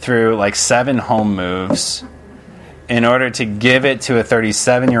through like 7 home moves in order to give it to a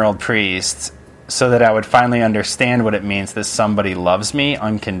 37-year-old priest so that I would finally understand what it means that somebody loves me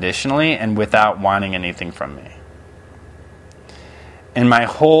unconditionally and without wanting anything from me. And my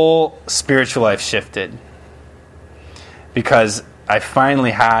whole spiritual life shifted because I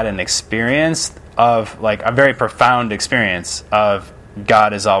finally had an experience of, like, a very profound experience of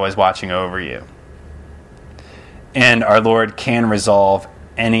God is always watching over you. And our Lord can resolve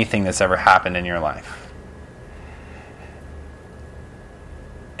anything that's ever happened in your life.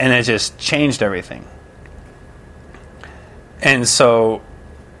 And it just changed everything. And so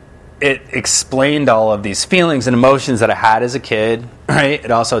it explained all of these feelings and emotions that I had as a kid, right?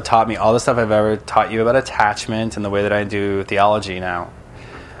 It also taught me all the stuff I've ever taught you about attachment and the way that I do theology now.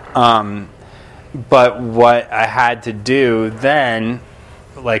 But what I had to do then,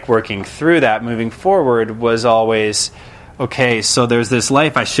 like working through that, moving forward, was always, okay, so there's this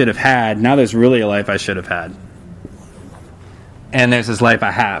life I should have had. Now there's really a life I should have had. And there's this life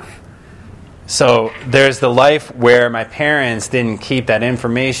I have. So there's the life where my parents didn't keep that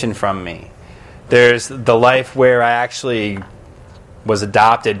information from me. There's the life where I actually was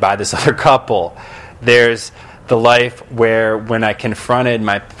adopted by this other couple. There's the life where when I confronted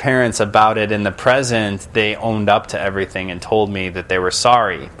my parents about it in the present, they owned up to everything and told me that they were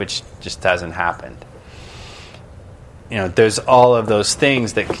sorry, which just hasn't happened. You know, there's all of those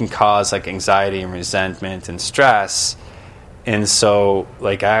things that can cause like anxiety and resentment and stress. And so,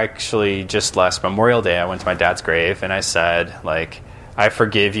 like, I actually just last Memorial Day, I went to my dad's grave and I said, like, I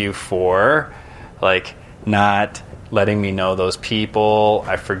forgive you for, like, not letting me know those people.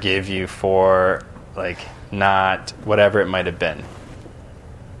 I forgive you for, like, not whatever it might have been.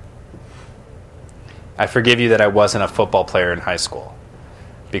 I forgive you that I wasn't a football player in high school.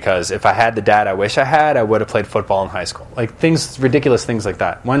 Because if I had the dad I wish I had, I would have played football in high school. Like, things, ridiculous things like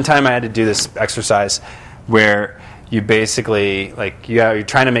that. One time I had to do this exercise where you basically, like, you're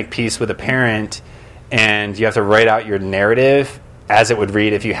trying to make peace with a parent, and you have to write out your narrative as it would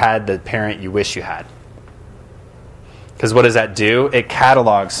read if you had the parent you wish you had. Because what does that do? It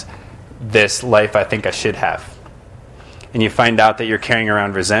catalogs this life I think I should have. And you find out that you're carrying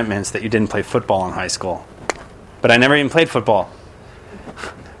around resentments that you didn't play football in high school. But I never even played football.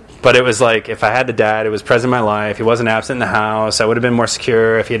 But it was like, if I had the dad, it was present in my life. He wasn't absent in the house. I would have been more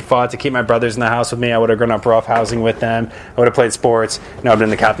secure. If he had fought to keep my brothers in the house with me, I would have grown up rough housing with them. I would have played sports. And I would have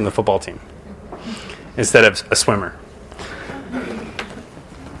been the captain of the football team instead of a swimmer.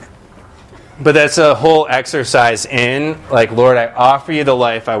 But that's a whole exercise in, like, Lord, I offer you the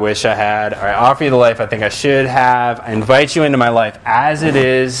life I wish I had, or I offer you the life I think I should have. I invite you into my life as it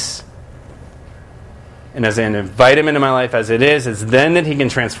is. And as I invite him into my life as it is, it's then that he can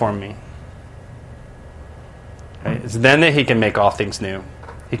transform me. Right? It's then that he can make all things new.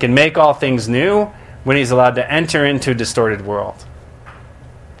 He can make all things new when he's allowed to enter into a distorted world.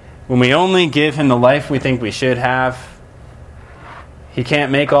 When we only give him the life we think we should have, he can't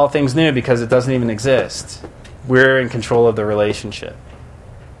make all things new because it doesn't even exist. We're in control of the relationship.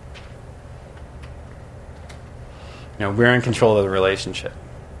 You know, we're in control of the relationship.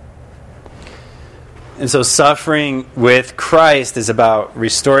 And so suffering with Christ is about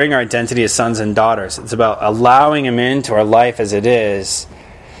restoring our identity as sons and daughters. It's about allowing him into our life as it is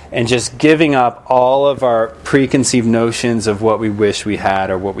and just giving up all of our preconceived notions of what we wish we had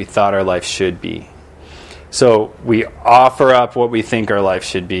or what we thought our life should be. So we offer up what we think our life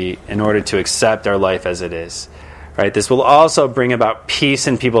should be in order to accept our life as it is. Right? This will also bring about peace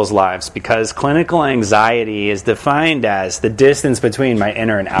in people's lives because clinical anxiety is defined as the distance between my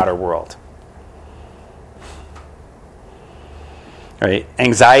inner and outer world. Right?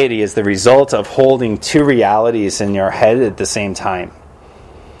 Anxiety is the result of holding two realities in your head at the same time.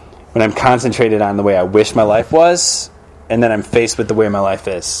 When I'm concentrated on the way I wish my life was, and then I'm faced with the way my life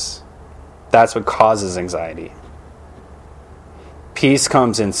is. That's what causes anxiety. Peace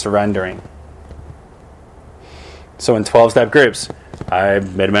comes in surrendering. So in 12-step groups, I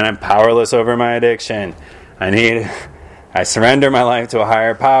admit I'm powerless over my addiction. I surrender my life to a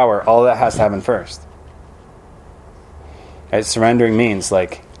higher power. All that has to happen first. Right? Surrendering means,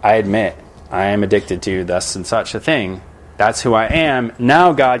 like, I admit I am addicted to thus and such a thing. That's who I am.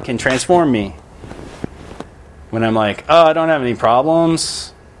 Now God can transform me. When I'm like, oh, I don't have any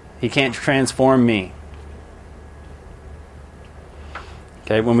problems, he can't transform me.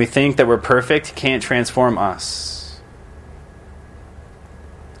 Okay, when we think that we're perfect, he can't transform us.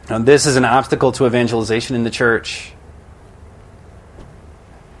 Now, this is an obstacle to evangelization in the church.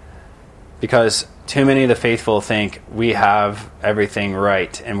 Because too many of the faithful think we have everything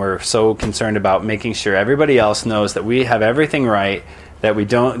right, and we're so concerned about making sure everybody else knows that we have everything right, that we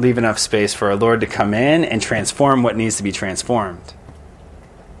don't leave enough space for our Lord to come in and transform what needs to be transformed.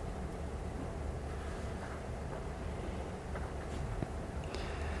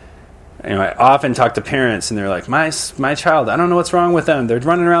 I often talk to parents, and they're like, my child, I don't know what's wrong with them. They're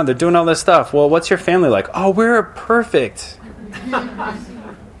running around, they're doing all this stuff. Well, what's your family like? Oh, we're perfect.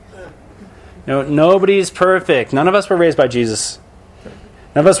 Nobody's perfect. None of us were raised by Jesus.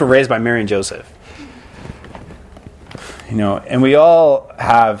 None of us were raised by Mary and Joseph. And we all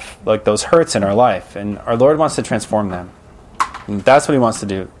have like those hurts in our life, and our Lord wants to transform them. And that's what he wants to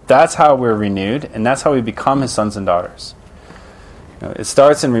do. That's how we're renewed, and that's how we become his sons and daughters. It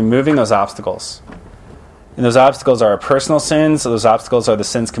starts in removing those obstacles. And those obstacles are our personal sins. Those obstacles are the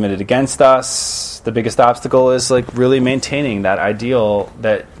sins committed against us. The biggest obstacle is like really maintaining that ideal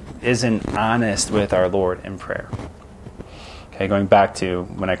that isn't honest with our Lord in prayer. Okay, going back to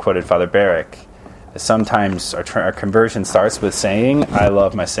when I quoted Father Barrick, sometimes our conversion starts with saying, I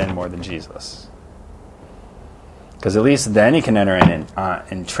love my sin more than Jesus. Because at least then he can enter in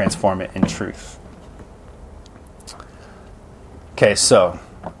and transform it in truth. Okay, so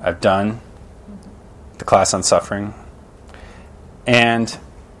I've done the class on suffering, and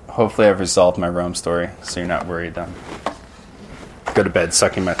hopefully I've resolved my Rome story, so you're not worried then. Go to bed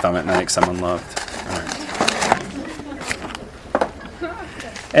sucking my thumb at night because I'm unloved. All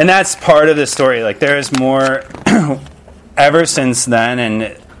right. And that's part of the story. Like, there's more ever since then,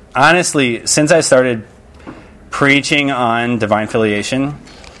 and honestly, since I started preaching on divine filiation,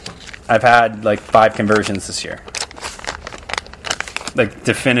 I've had like 5 conversions this year. Like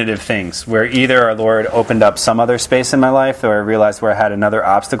definitive things where either our Lord opened up some other space in my life, or I realized where I had another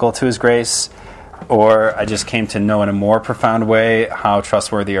obstacle to his grace, or I just came to know in a more profound way how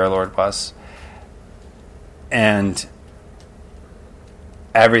trustworthy our Lord was. And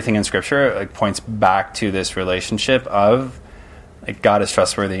everything in Scripture like points back to this relationship of like God is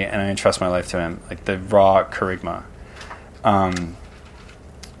trustworthy and I entrust my life to him, like the raw charisma.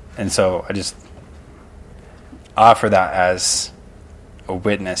 And so I just offer that as a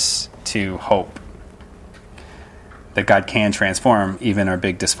witness to hope that God can transform even our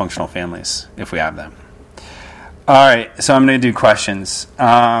big dysfunctional families if we have them. All right, so I'm going to do questions.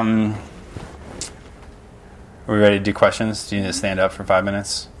 Are we ready to do questions? Do you need to stand up for 5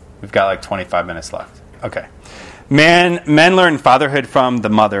 minutes? We've got like 25 minutes left. Okay. Men learn fatherhood from the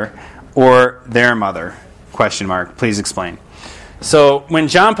mother or their mother? ? Please explain. So when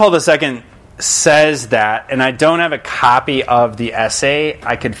John Paul II says that, and I don't have a copy of the essay,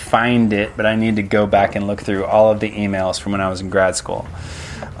 I could find it, but I need to go back and look through all of the emails from when I was in grad school.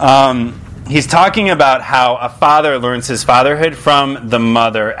 He's talking about how a father learns his fatherhood from the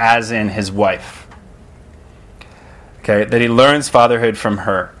mother, as in his wife. Okay, that he learns fatherhood from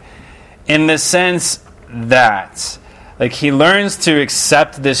her. In the sense that like he learns to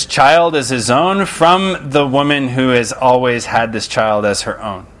accept this child as his own from the woman who has always had this child as her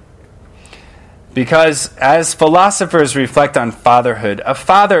own. Because as philosophers reflect on fatherhood, a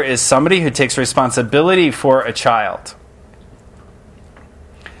father is somebody who takes responsibility for a child.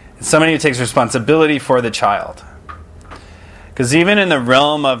 It's somebody who takes responsibility for the child. Because even in the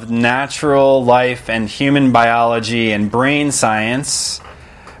realm of natural life and human biology and brain science,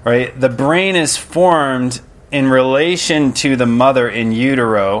 right, the brain is formed in relation to the mother in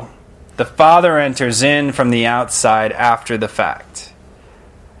utero. The father enters in from the outside after the fact.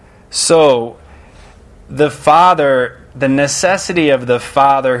 So the father, the necessity of the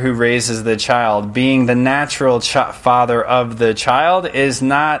father who raises the child being the natural father of the child is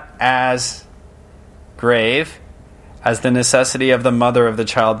not as grave as the necessity of the mother of the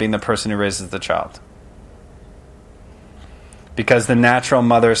child being the person who raises the child. Because the natural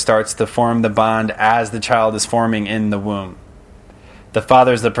mother starts to form the bond as the child is forming in the womb. The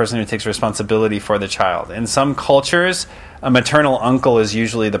father is the person who takes responsibility for the child. In some cultures, a maternal uncle is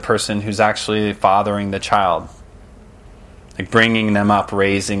usually the person who's actually fathering the child, like bringing them up,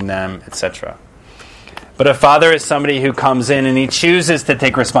 raising them, etc. But a father is somebody who comes in and he chooses to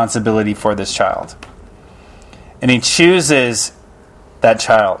take responsibility for this child. And he chooses that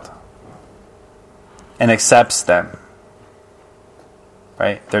child and accepts them.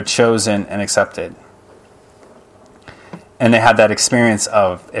 Right? They're chosen and accepted. And they have that experience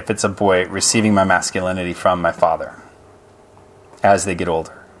of, if it's a boy, receiving my masculinity from my father as they get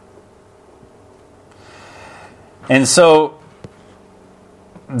older. And so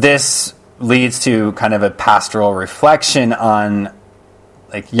this leads to kind of a pastoral reflection on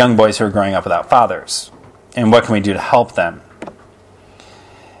like young boys who are growing up without fathers. And what can we do to help them?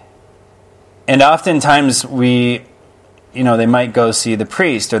 And oftentimes they might go see the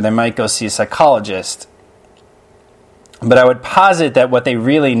priest or they might go see a psychologist. But I would posit that what they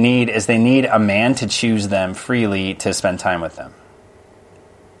really need is they need a man to choose them freely to spend time with them.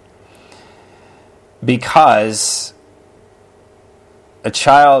 Because a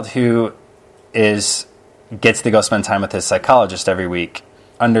child who gets to go spend time with his psychologist every week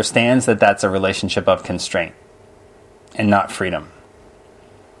understands that that's a relationship of constraint and not freedom.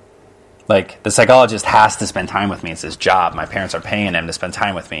 Like, the psychologist has to spend time with me. It's his job. My parents are paying him to spend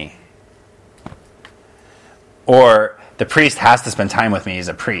time with me. Or the priest has to spend time with me. He's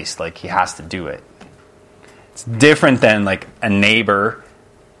a priest. Like, he has to do it. It's different than, like, a neighbor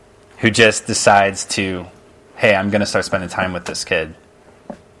who just decides to, hey, I'm going to start spending time with this kid.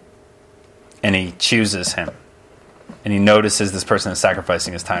 And he chooses him. And he notices this person is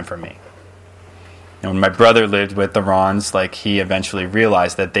sacrificing his time for me. And when my brother lived with the Rons, like, he eventually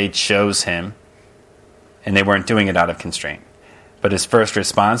realized that they chose him and they weren't doing it out of constraint. But his first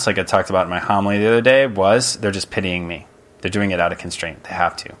response, like I talked about in my homily the other day, was they're just pitying me. They're doing it out of constraint. They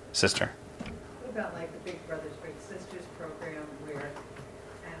have to. Sister? What about like the Big Brothers Big Sisters program where,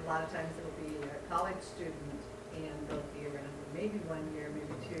 and a lot of times it'll be a college student and they'll be around for maybe 1 year,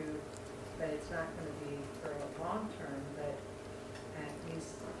 maybe 2, but it's not going to be for a long term, but at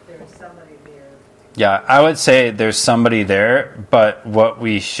least there's somebody there. Yeah, I would say there's somebody there, but what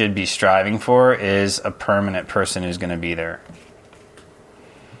we should be striving for is a permanent person who's going to be there.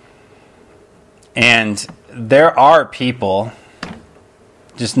 And there are people,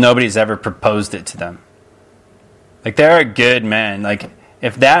 just nobody's ever proposed it to them. Like, there are good men. Like,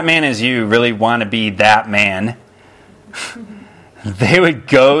 if that man is you, really want to be that man, they would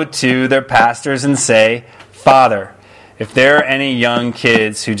go to their pastors and say, Father, if there are any young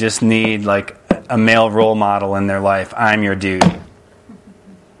kids who just need, like, a male role model in their life, I'm your dude.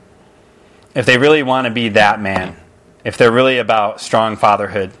 If they really want to be that man, if they're really about strong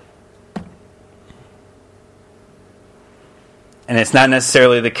fatherhood. And it's not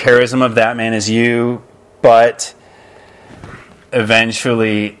necessarily the charisma of that man as you, but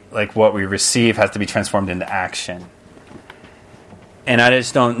eventually, like, what we receive has to be transformed into action. And I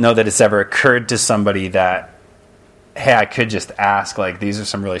just don't know that it's ever occurred to somebody that, hey, I could just ask, like, these are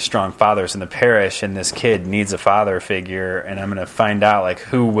some really strong fathers in the parish, and this kid needs a father figure, and I'm going to find out, like,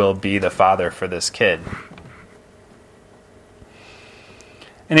 who will be the father for this kid.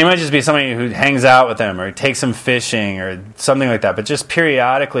 And he might just be somebody who hangs out with him or takes him fishing or something like that. But just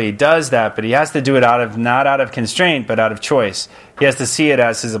periodically does that. But he has to do it not out of constraint, but out of choice. He has to see it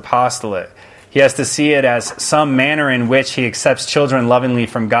as his apostolate. He has to see it as some manner in which he accepts children lovingly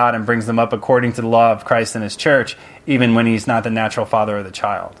from God and brings them up according to the law of Christ and his church, even when he's not the natural father of the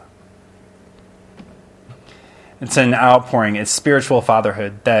child. It's an outpouring. It's spiritual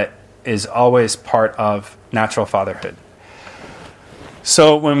fatherhood that is always part of natural fatherhood.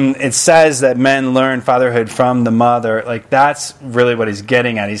 So when it says that men learn fatherhood from the mother, like, that's really what he's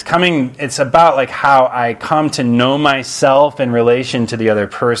getting at. It's about, like, how I come to know myself in relation to the other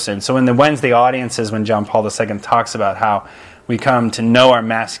person. So in the Wednesday audiences, when John Paul II talks about how we come to know our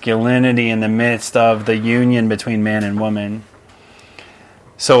masculinity in the midst of the union between man and woman,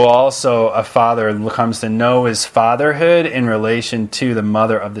 so also a father comes to know his fatherhood in relation to the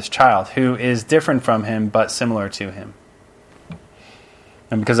mother of this child, who is different from him but similar to him.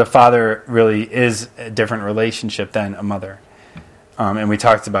 And because a father really is a different relationship than a mother. And we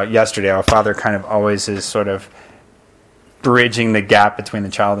talked about yesterday how a father kind of always is sort of bridging the gap between the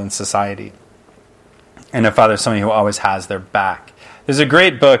child and society. And a father is somebody who always has their back. There's a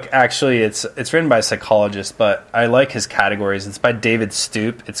great book, actually, it's written by a psychologist, but I like his categories. It's by David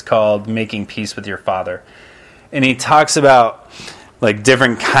Stoop. It's called Making Peace with Your Father. And he talks about, like,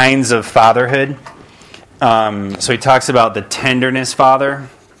 different kinds of fatherhood. So he talks about the tenderness father,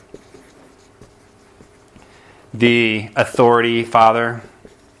 the authority father,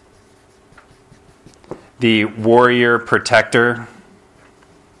 the warrior protector,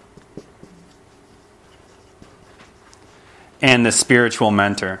 and the spiritual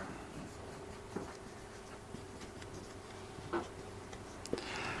mentor.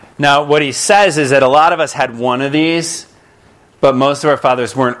 Now, what he says is that a lot of us had one of these, but most of our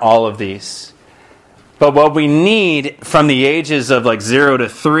fathers weren't all of these. But what we need from the ages of, like, 0 to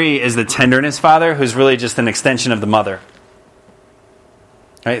 3 is the tenderness father, who's really just an extension of the mother.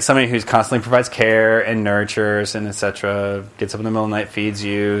 Right? Somebody who constantly provides care and nurtures and etc. Gets up in the middle of the night, feeds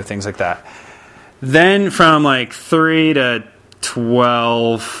you, things like that. Then from, like, 3 to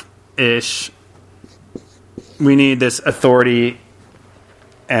 12-ish, we need this authority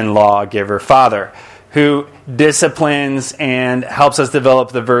and lawgiver father, who disciplines and helps us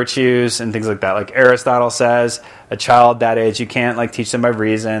develop the virtues and things like that. Like Aristotle says, a child that age, you can't teach them by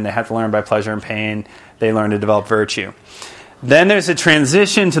reason. They have to learn by pleasure and pain. They learn to develop virtue. Then there's a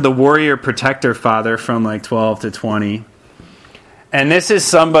transition to the warrior protector father from 12 to 20. And this is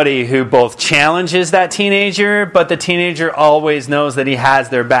somebody who both challenges that teenager, but the teenager always knows that he has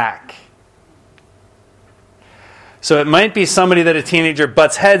their back. So it might be somebody that a teenager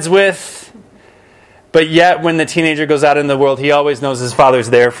butts heads with, but yet when the teenager goes out in the world, he always knows his father's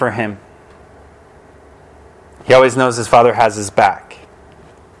there for him. He always knows his father has his back.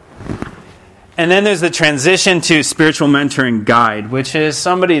 And then there's the transition to spiritual mentoring guide, which is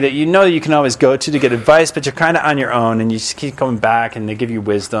somebody that you can always go to get advice, but you're kind of on your own, and you just keep coming back, and they give you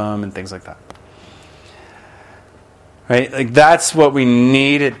wisdom and things like that. Right? That's what we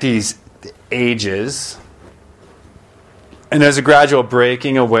need at these ages. And there's a gradual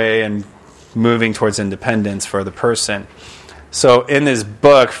breaking away and moving towards independence for the person. So in this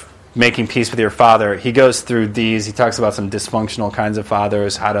book, Making Peace with Your Father, he goes through these. He talks about some dysfunctional kinds of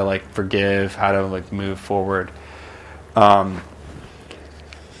fathers, how to forgive, how to move forward, and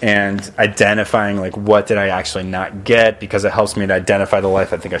identifying what did I actually not get, because it helps me to identify the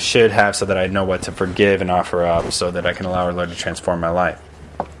life I think I should have, so that I know what to forgive and offer up, so that I can allow our Lord to transform my life.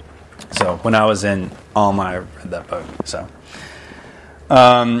 So when I was in Alma, I read that book. So.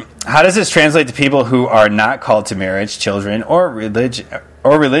 How does this translate to people who are not called to marriage, children, or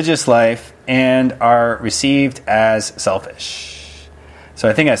religious life, and are received as selfish? So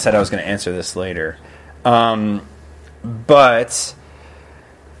I think I said I was going to answer this later. But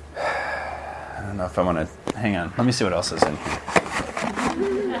I don't know if I want to... Hang on. Let me see what else is in here.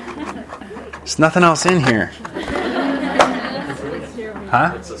 There's nothing else in here.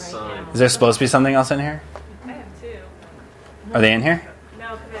 Huh? It's a sign. Is there supposed to be something else in here? I have two. Are they in here?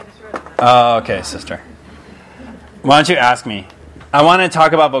 No, because I just wrote them. Oh, okay, sister. Why don't you ask me? I want to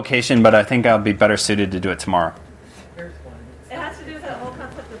talk about vocation, but I think I'll be better suited to do it tomorrow. It has to do with that whole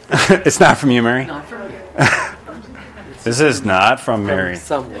concept of... It's not from you, Mary? Not from you. This is not from Mary.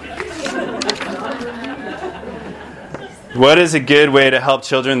 Someone. What is a good way to help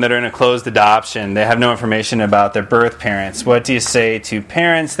children that are in a closed adoption? They have no information about their birth parents. What do you say to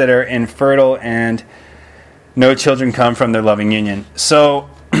parents that are infertile and no children come from their loving union? So,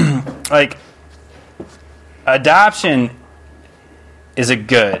 adoption is a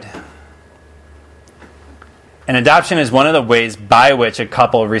good. And adoption is one of the ways by which a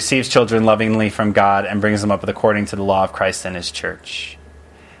couple receives children lovingly from God and brings them up according to the law of Christ and His church.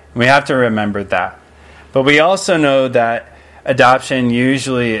 We have to remember that. But we also know that adoption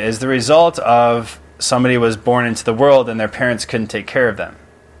usually is the result of somebody was born into the world and their parents couldn't take care of them.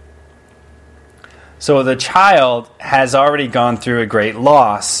 So the child has already gone through a great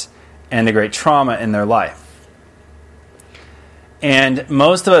loss and a great trauma in their life. And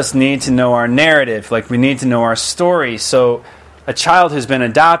most of us need to know our narrative, we need to know our story. So a child who's been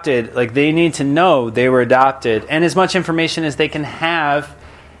adopted, they need to know they were adopted. And as much information as they can have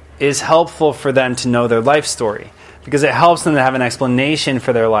is helpful for them to know their life story, because it helps them to have an explanation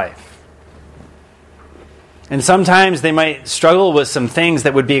for their life. And sometimes they might struggle with some things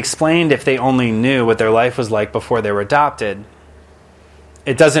that would be explained if they only knew what their life was like before they were adopted.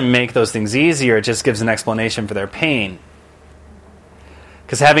 It doesn't make those things easier, it just gives an explanation for their pain.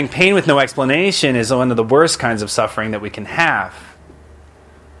 Because having pain with no explanation is one of the worst kinds of suffering that we can have.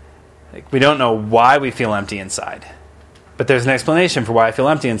 We don't know why we feel empty inside. But there's an explanation for why I feel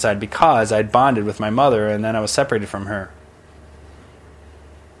empty inside, because I'd bonded with my mother and then I was separated from her.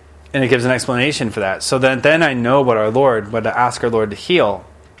 And it gives an explanation for that. So then I know what to ask our Lord to heal.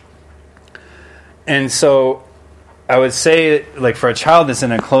 And so I would say, for a child that's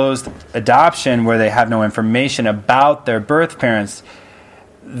in a closed adoption where they have no information about their birth parents,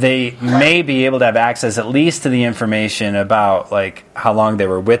 they may be able to have access at least to the information about how long they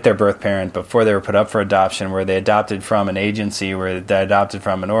were with their birth parent before they were put up for adoption, where they adopted from an agency, where they adopted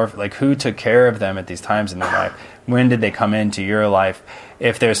from an orphan, who took care of them at these times in their life. When did they come into your life?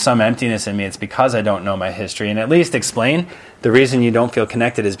 If there's some emptiness in me, it's because I don't know my history. And at least explain the reason you don't feel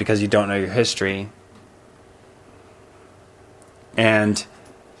connected is because you don't know your history. And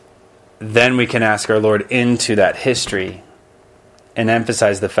then we can ask our Lord into that history and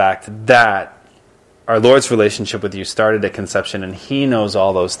emphasize the fact that our Lord's relationship with you started at conception, and He knows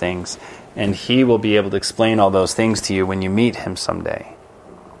all those things, and He will be able to explain all those things to you when you meet Him someday.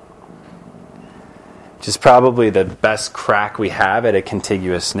 Which is probably the best crack we have at a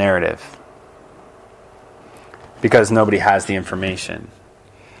contiguous narrative, because nobody has the information.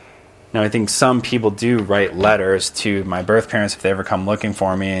 Now, I think some people do write letters to my birth parents if they ever come looking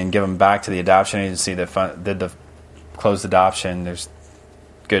for me and give them back to the adoption agency that did the closed adoption. There's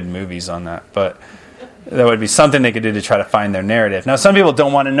good movies on that. But that would be something they could do to try to find their narrative. Now, some people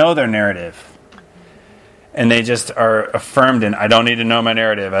don't want to know their narrative. And they just are affirmed in, I don't need to know my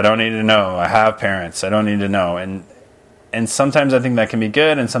narrative. I don't need to know. I have parents. I don't need to know. And sometimes I think that can be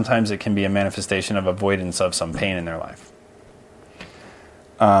good, and sometimes it can be a manifestation of avoidance of some pain in their life.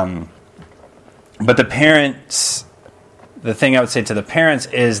 But the parents, the thing I would say to the parents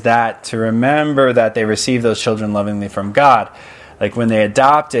is that to remember that they received those children lovingly from God. Like when they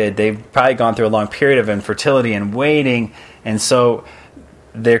adopted, they've probably gone through a long period of infertility and waiting, and so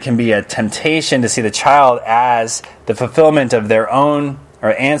there can be a temptation to see the child as the fulfillment of their own,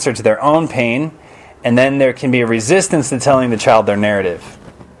 or answer to their own pain, and then there can be a resistance to telling the child their narrative.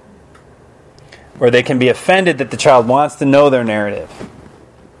 Or they can be offended that the child wants to know their narrative.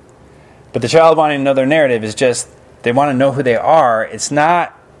 But the child wanting to know their narrative is just, they want to know who they are. It's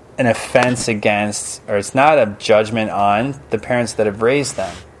not an offense against, or it's not a judgment on the parents that have raised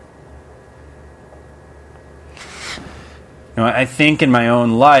them. I think in my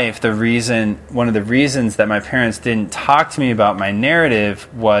own life, one of the reasons that my parents didn't talk to me about my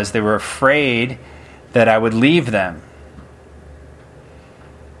narrative was they were afraid that I would leave them.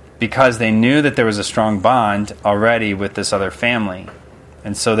 Because they knew that there was a strong bond already with this other family.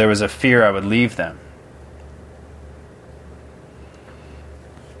 And so there was a fear I would leave them.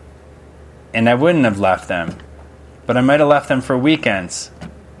 And I wouldn't have left them. But I might have left them for weekends.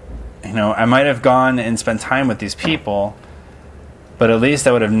 I might have gone and spent time with these people. But at least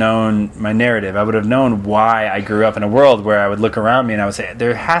I would have known my narrative. I would have known why I grew up in a world where I would look around me and I would say,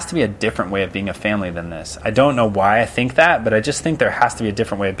 there has to be a different way of being a family than this. I don't know why I think that, but I just think there has to be a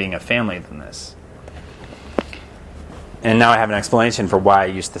different way of being a family than this. And now I have an explanation for why I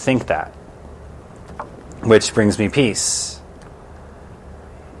used to think that. Which brings me peace.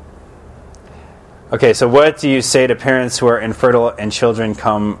 Okay, so what do you say to parents who are infertile and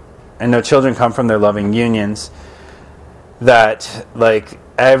no children come from their loving unions? That, like,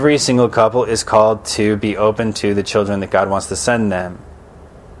 every single couple is called to be open to the children that God wants to send them.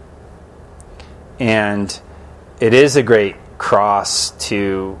 And it is a great cross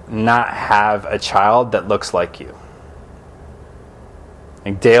to not have a child that looks like you.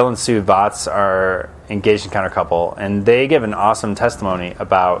 Like Dale and Sue Votts are engaged encounter couple, and they give an awesome testimony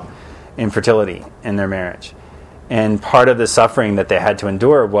about infertility in their marriage. And part of the suffering that they had to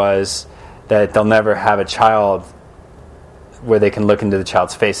endure was that they'll never have a child where they can look into the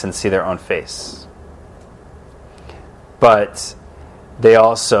child's face and see their own face. But they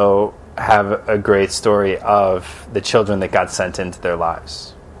also have a great story of the children that God sent into their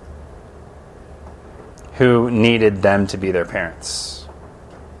lives, who needed them to be their parents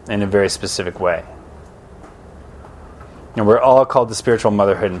in a very specific way. And we're all called to spiritual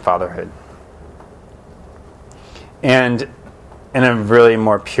motherhood and fatherhood. And in a really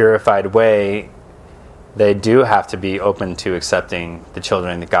more purified way, they do have to be open to accepting the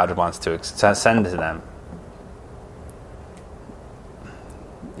children that God wants to send to them.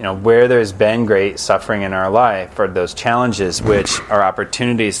 Where there's been great suffering in our life, or those challenges which are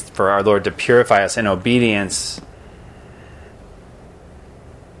opportunities for our Lord to purify us in obedience,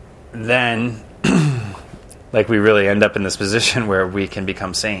 then we really end up in this position where we can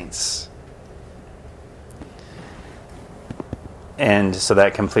become saints. And so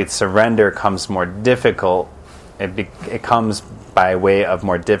that complete surrender comes more difficult. It comes by way of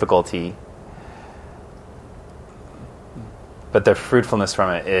more difficulty. But the fruitfulness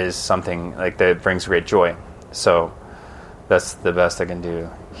from it is something that brings great joy. So that's the best I can do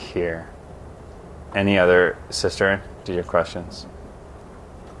here. Any other sister? Do you have questions?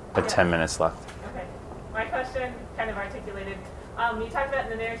 10 minutes left. Okay. My question, kind of articulated. You talked about in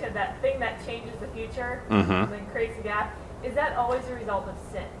the narrative that thing that changes the future, and then creates a gap. Is that always a result of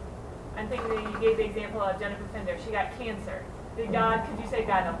sin? I'm thinking that you gave the example of Jennifer Fender. She got cancer. Could you say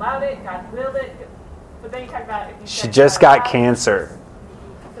God allowed it, God willed it? But then you talk about if you She just got cancer.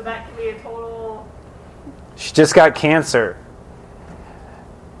 So that can be a total... She just got cancer.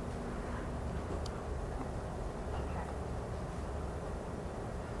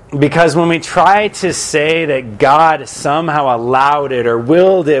 Because when we try to say that God somehow allowed it or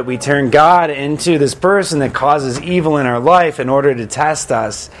willed it, we turn God into this person that causes evil in our life in order to test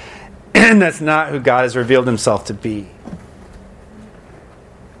us. And that's not who God has revealed himself to be.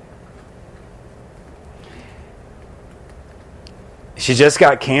 She just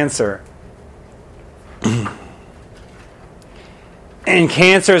got cancer. And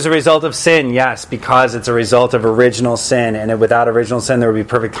cancer is a result of sin, yes, because it's a result of original sin. And without original sin, there would be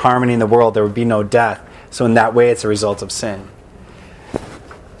perfect harmony in the world. There would be no death. So in that way, it's a result of sin.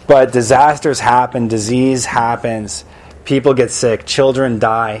 But disasters happen, disease happens, people get sick, children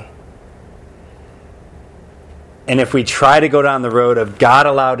die. And if we try to go down the road of God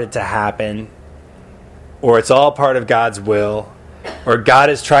allowed it to happen, or it's all part of God's will, or God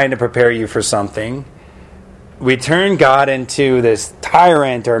is trying to prepare you for something, we turn God into this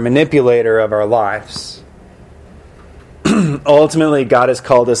tyrant or manipulator of our lives. Ultimately, God has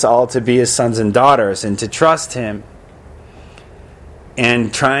called us all to be His sons and daughters and to trust Him.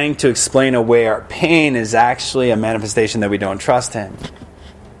 And trying to explain away our pain is actually a manifestation that we don't trust Him.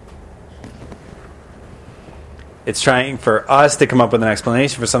 It's trying for us to come up with an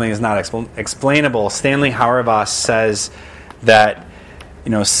explanation for something that's not explainable. Stanley Hauerwas says that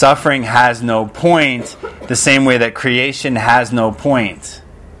suffering has no point, the same way that creation has no point.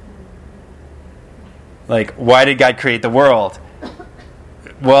 Like, why did God create the world?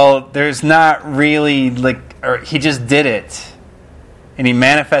 Well, there's not really, He just did it. And He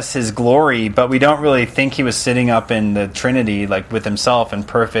manifests His glory, but we don't really think He was sitting up in the Trinity, with Himself in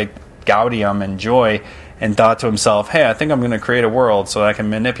perfect gaudium and joy, and thought to Himself, hey, I think I'm going to create a world so that I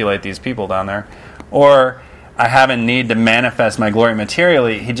can manipulate these people down there. Or I have a need to manifest my glory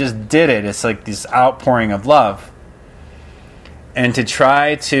materially. He just did it. It's like this outpouring of love. And to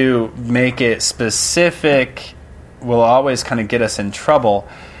try to make it specific will always kind of get us in trouble.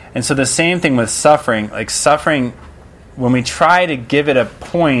 And so the same thing with suffering. Suffering, when we try to give it a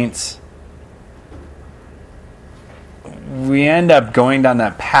point, we end up going down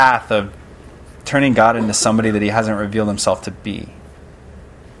that path of turning God into somebody that He hasn't revealed Himself to be.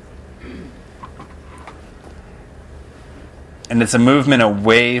 And it's a movement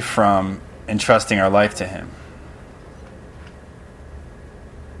away from entrusting our life to Him.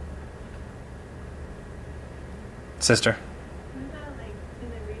 Sister? What about in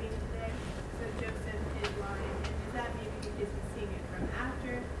the reading today, so Joseph is lying, and is that maybe because he's seeing it from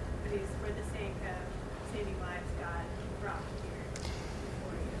after, but he's for the sake of saving lives, God brought here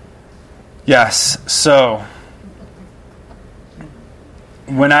before you? Yes. So,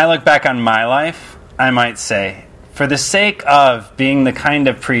 when I look back on my life, I might say, for the sake of being the kind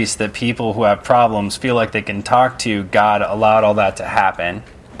of priest that people who have problems feel like they can talk to, God allowed all that to happen.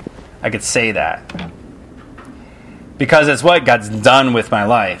 I could say that. Because it's what God's done with my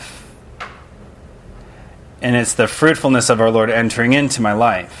life. And it's the fruitfulness of our Lord entering into my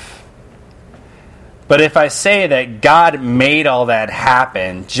life. But if I say that God made all that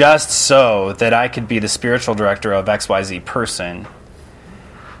happen just so that I could be the spiritual director of XYZ person,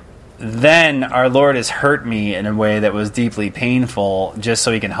 then our Lord has hurt me in a way that was deeply painful just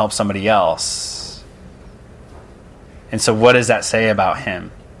so He can help somebody else. And so what does that say about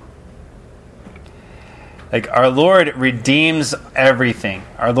Him? Our Lord redeems everything.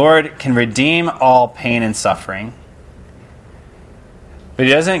 Our Lord can redeem all pain and suffering. But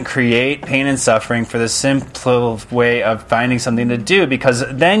He doesn't create pain and suffering for the simple way of finding something to do, because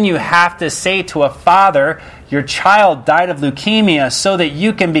then you have to say to a father, your child died of leukemia so that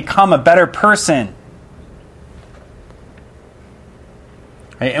you can become a better person.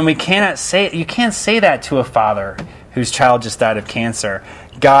 Right? And you can't say that to a father whose child just died of cancer.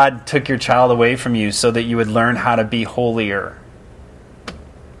 God took your child away from you so that you would learn how to be holier.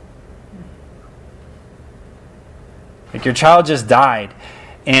 Your child just died.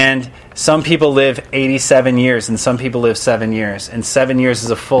 And some people live 87 years and some people live 7 years. And 7 years is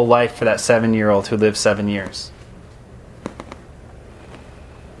a full life for that 7-year-old who lived 7 years.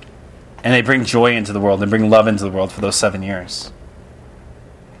 And they bring joy into the world and bring love into the world for those 7 years.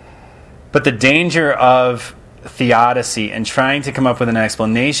 But the danger of theodicy and trying to come up with an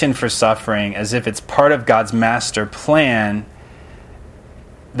explanation for suffering as if it's part of God's master plan,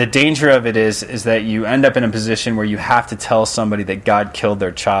 the danger of it is that you end up in a position where you have to tell somebody that God killed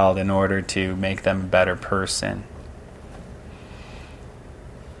their child in order to make them a better person.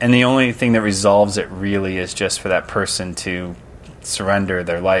 And the only thing that resolves it really is just for that person to surrender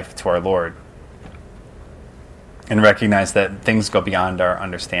their life to our Lord and recognize that things go beyond our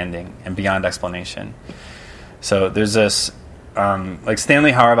understanding and beyond explanation. So there's this,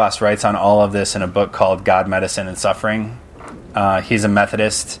 Stanley Hauerwas writes on all of this in a book called God, Medicine, and Suffering. He's a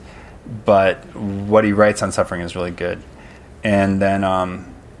Methodist, but what he writes on suffering is really good. And then,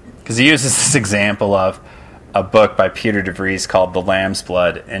 because he uses this example of a book by Peter de Vries called The Lamb's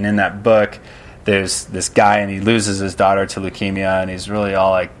Blood. And in that book, there's this guy and he loses his daughter to leukemia and he's really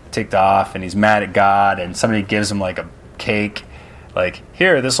all ticked off and he's mad at God, and somebody gives him a cake Like,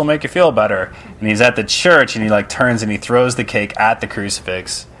 here, this will make you feel better. And he's at the church, and he like turns and he throws the cake at the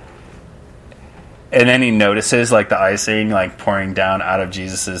crucifix. And then he notices like the icing like pouring down out of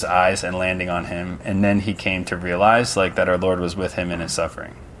Jesus' eyes and landing on him. And then he came to realize like that our Lord was with him in his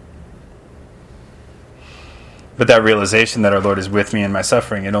suffering. But that realization that our Lord is with me in my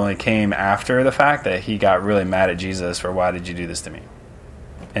suffering, it only came after the fact that he got really mad at Jesus for, why did you do this to me?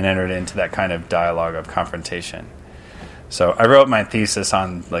 And entered into that kind of dialogue of confrontation. So I wrote my thesis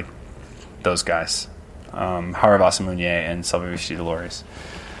on like those guys, Haridas Mounier and Salvatore Dolores.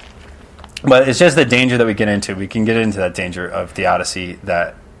 But it's just the danger that we get into. We can get into that danger of theodicy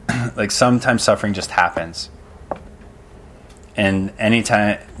that like sometimes suffering just happens. And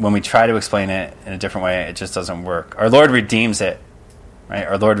anytime when we try to explain it in a different way, it just doesn't work. Our Lord redeems it, right?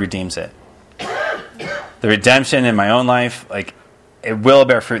 Our Lord redeems it. The redemption in my own life, like, it will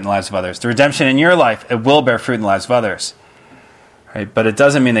bear fruit in the lives of others. The redemption in your life, it will bear fruit in the lives of others. Right? But it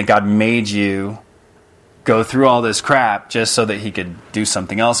doesn't mean that God made you go through all this crap just so that he could do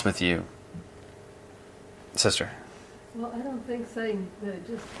something else with you. Sister? Well, I don't think saying that it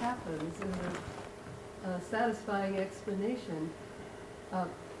just happens is a satisfying explanation.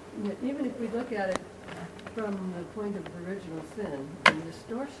 Even if we look at it from the point of original sin and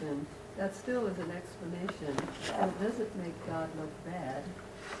distortion, that still is an explanation, and it doesn't make God look bad.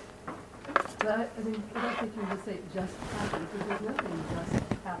 But I mean, I don't think you would say it just happens, because nothing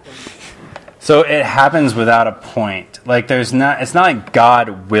just happens. So it happens without a point. Like it's not like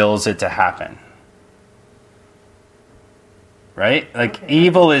God wills it to happen. Right? Like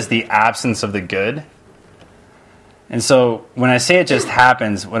evil is the absence of the good. And so when I say it just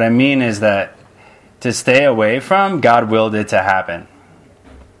happens, what I mean is that to stay away from, God willed it to happen.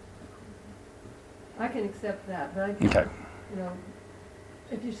 I can accept that, but I can,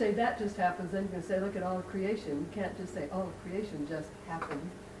 if you say that just happens, then you can say, look at all of creation. You can't just say all of creation just happened.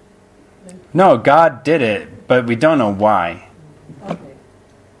 No, God did it, but we don't know why. Okay.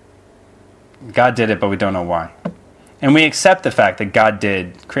 God did it, but we don't know why. And we accept the fact that God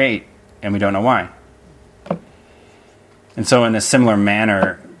did create, and we don't know why. And so in a similar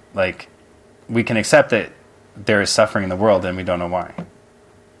manner, like, we can accept that there is suffering in the world, and we don't know why.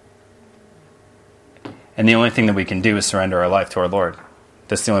 And the only thing that we can do is surrender our life to our Lord.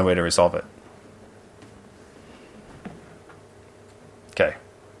 That's the only way to resolve it. Okay.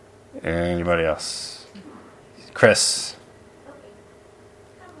 Anybody else? Chris. Okay.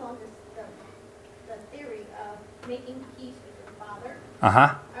 How long is the theory of making peace with your father?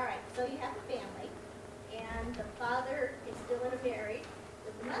 Uh-huh. All right, so you have a family, and the father is still in a marriage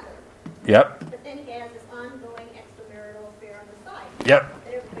with the mother. Yep. But then he has this ongoing extramarital affair on the side. Yep.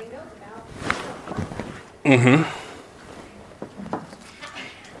 That everybody knows about. Mm-hmm.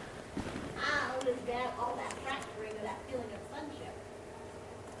 How does that, all that fracturing of that feeling of sonship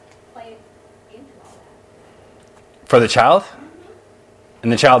play into all that? For the child?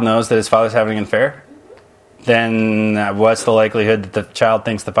 And the child knows that his father's having an affair? Then what's the likelihood that the child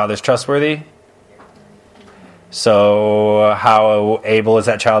thinks the father's trustworthy? So how able is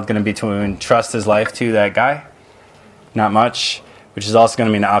that child going to be to entrust his life to that guy? Not much, which is also going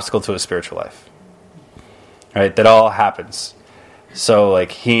to be an obstacle to his spiritual life. Right? That all happens. So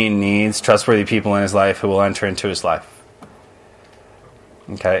like he needs trustworthy people in his life who will enter into his life.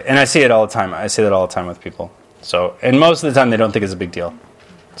 Okay? And I see it all the time. I see that all the time with people. So, and most of the time they don't think it's a big deal.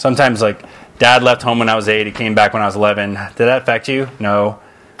 Sometimes like, Dad left home when I was 8, he came back when I was 11. Did that affect you? No.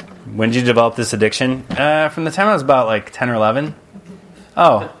 When did you develop this addiction? From the time I was about like 10 or 11.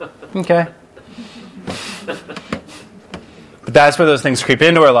 Oh, okay. But that's where those things creep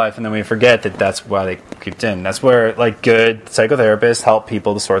into our life, and then we forget that that's why they creeped in. That's where like good psychotherapists help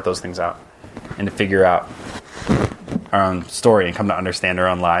people to sort those things out and to figure out our own story and come to understand our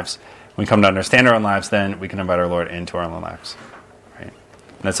own lives. When we come to understand our own lives, then we can invite our Lord into our own lives. Right?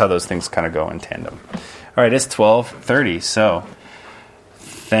 And that's how those things kind of go in tandem. All right, it's 12:30, so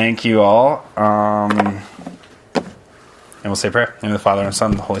thank you all. And we'll say a prayer. In the name of the Father, and the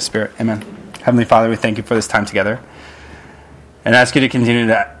Son, and the Holy Spirit. Amen. Heavenly Father, we thank you for this time together. And ask you to continue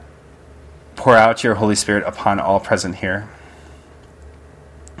to pour out your Holy Spirit upon all present here,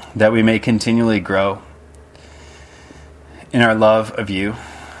 that we may continually grow in our love of you,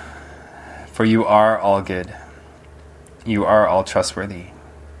 for you are all good. You are all trustworthy.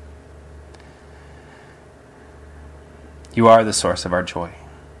 You are the source of our joy.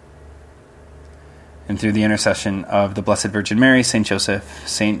 And through the intercession of the Blessed Virgin Mary, St. Joseph,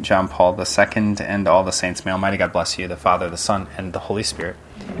 St. John Paul II, and all the saints, may Almighty God bless you, the Father, the Son, and the Holy Spirit.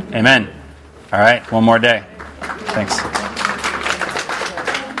 Amen. All right, one more day. Thanks.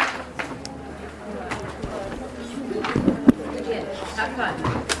 Again.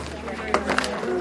 fun.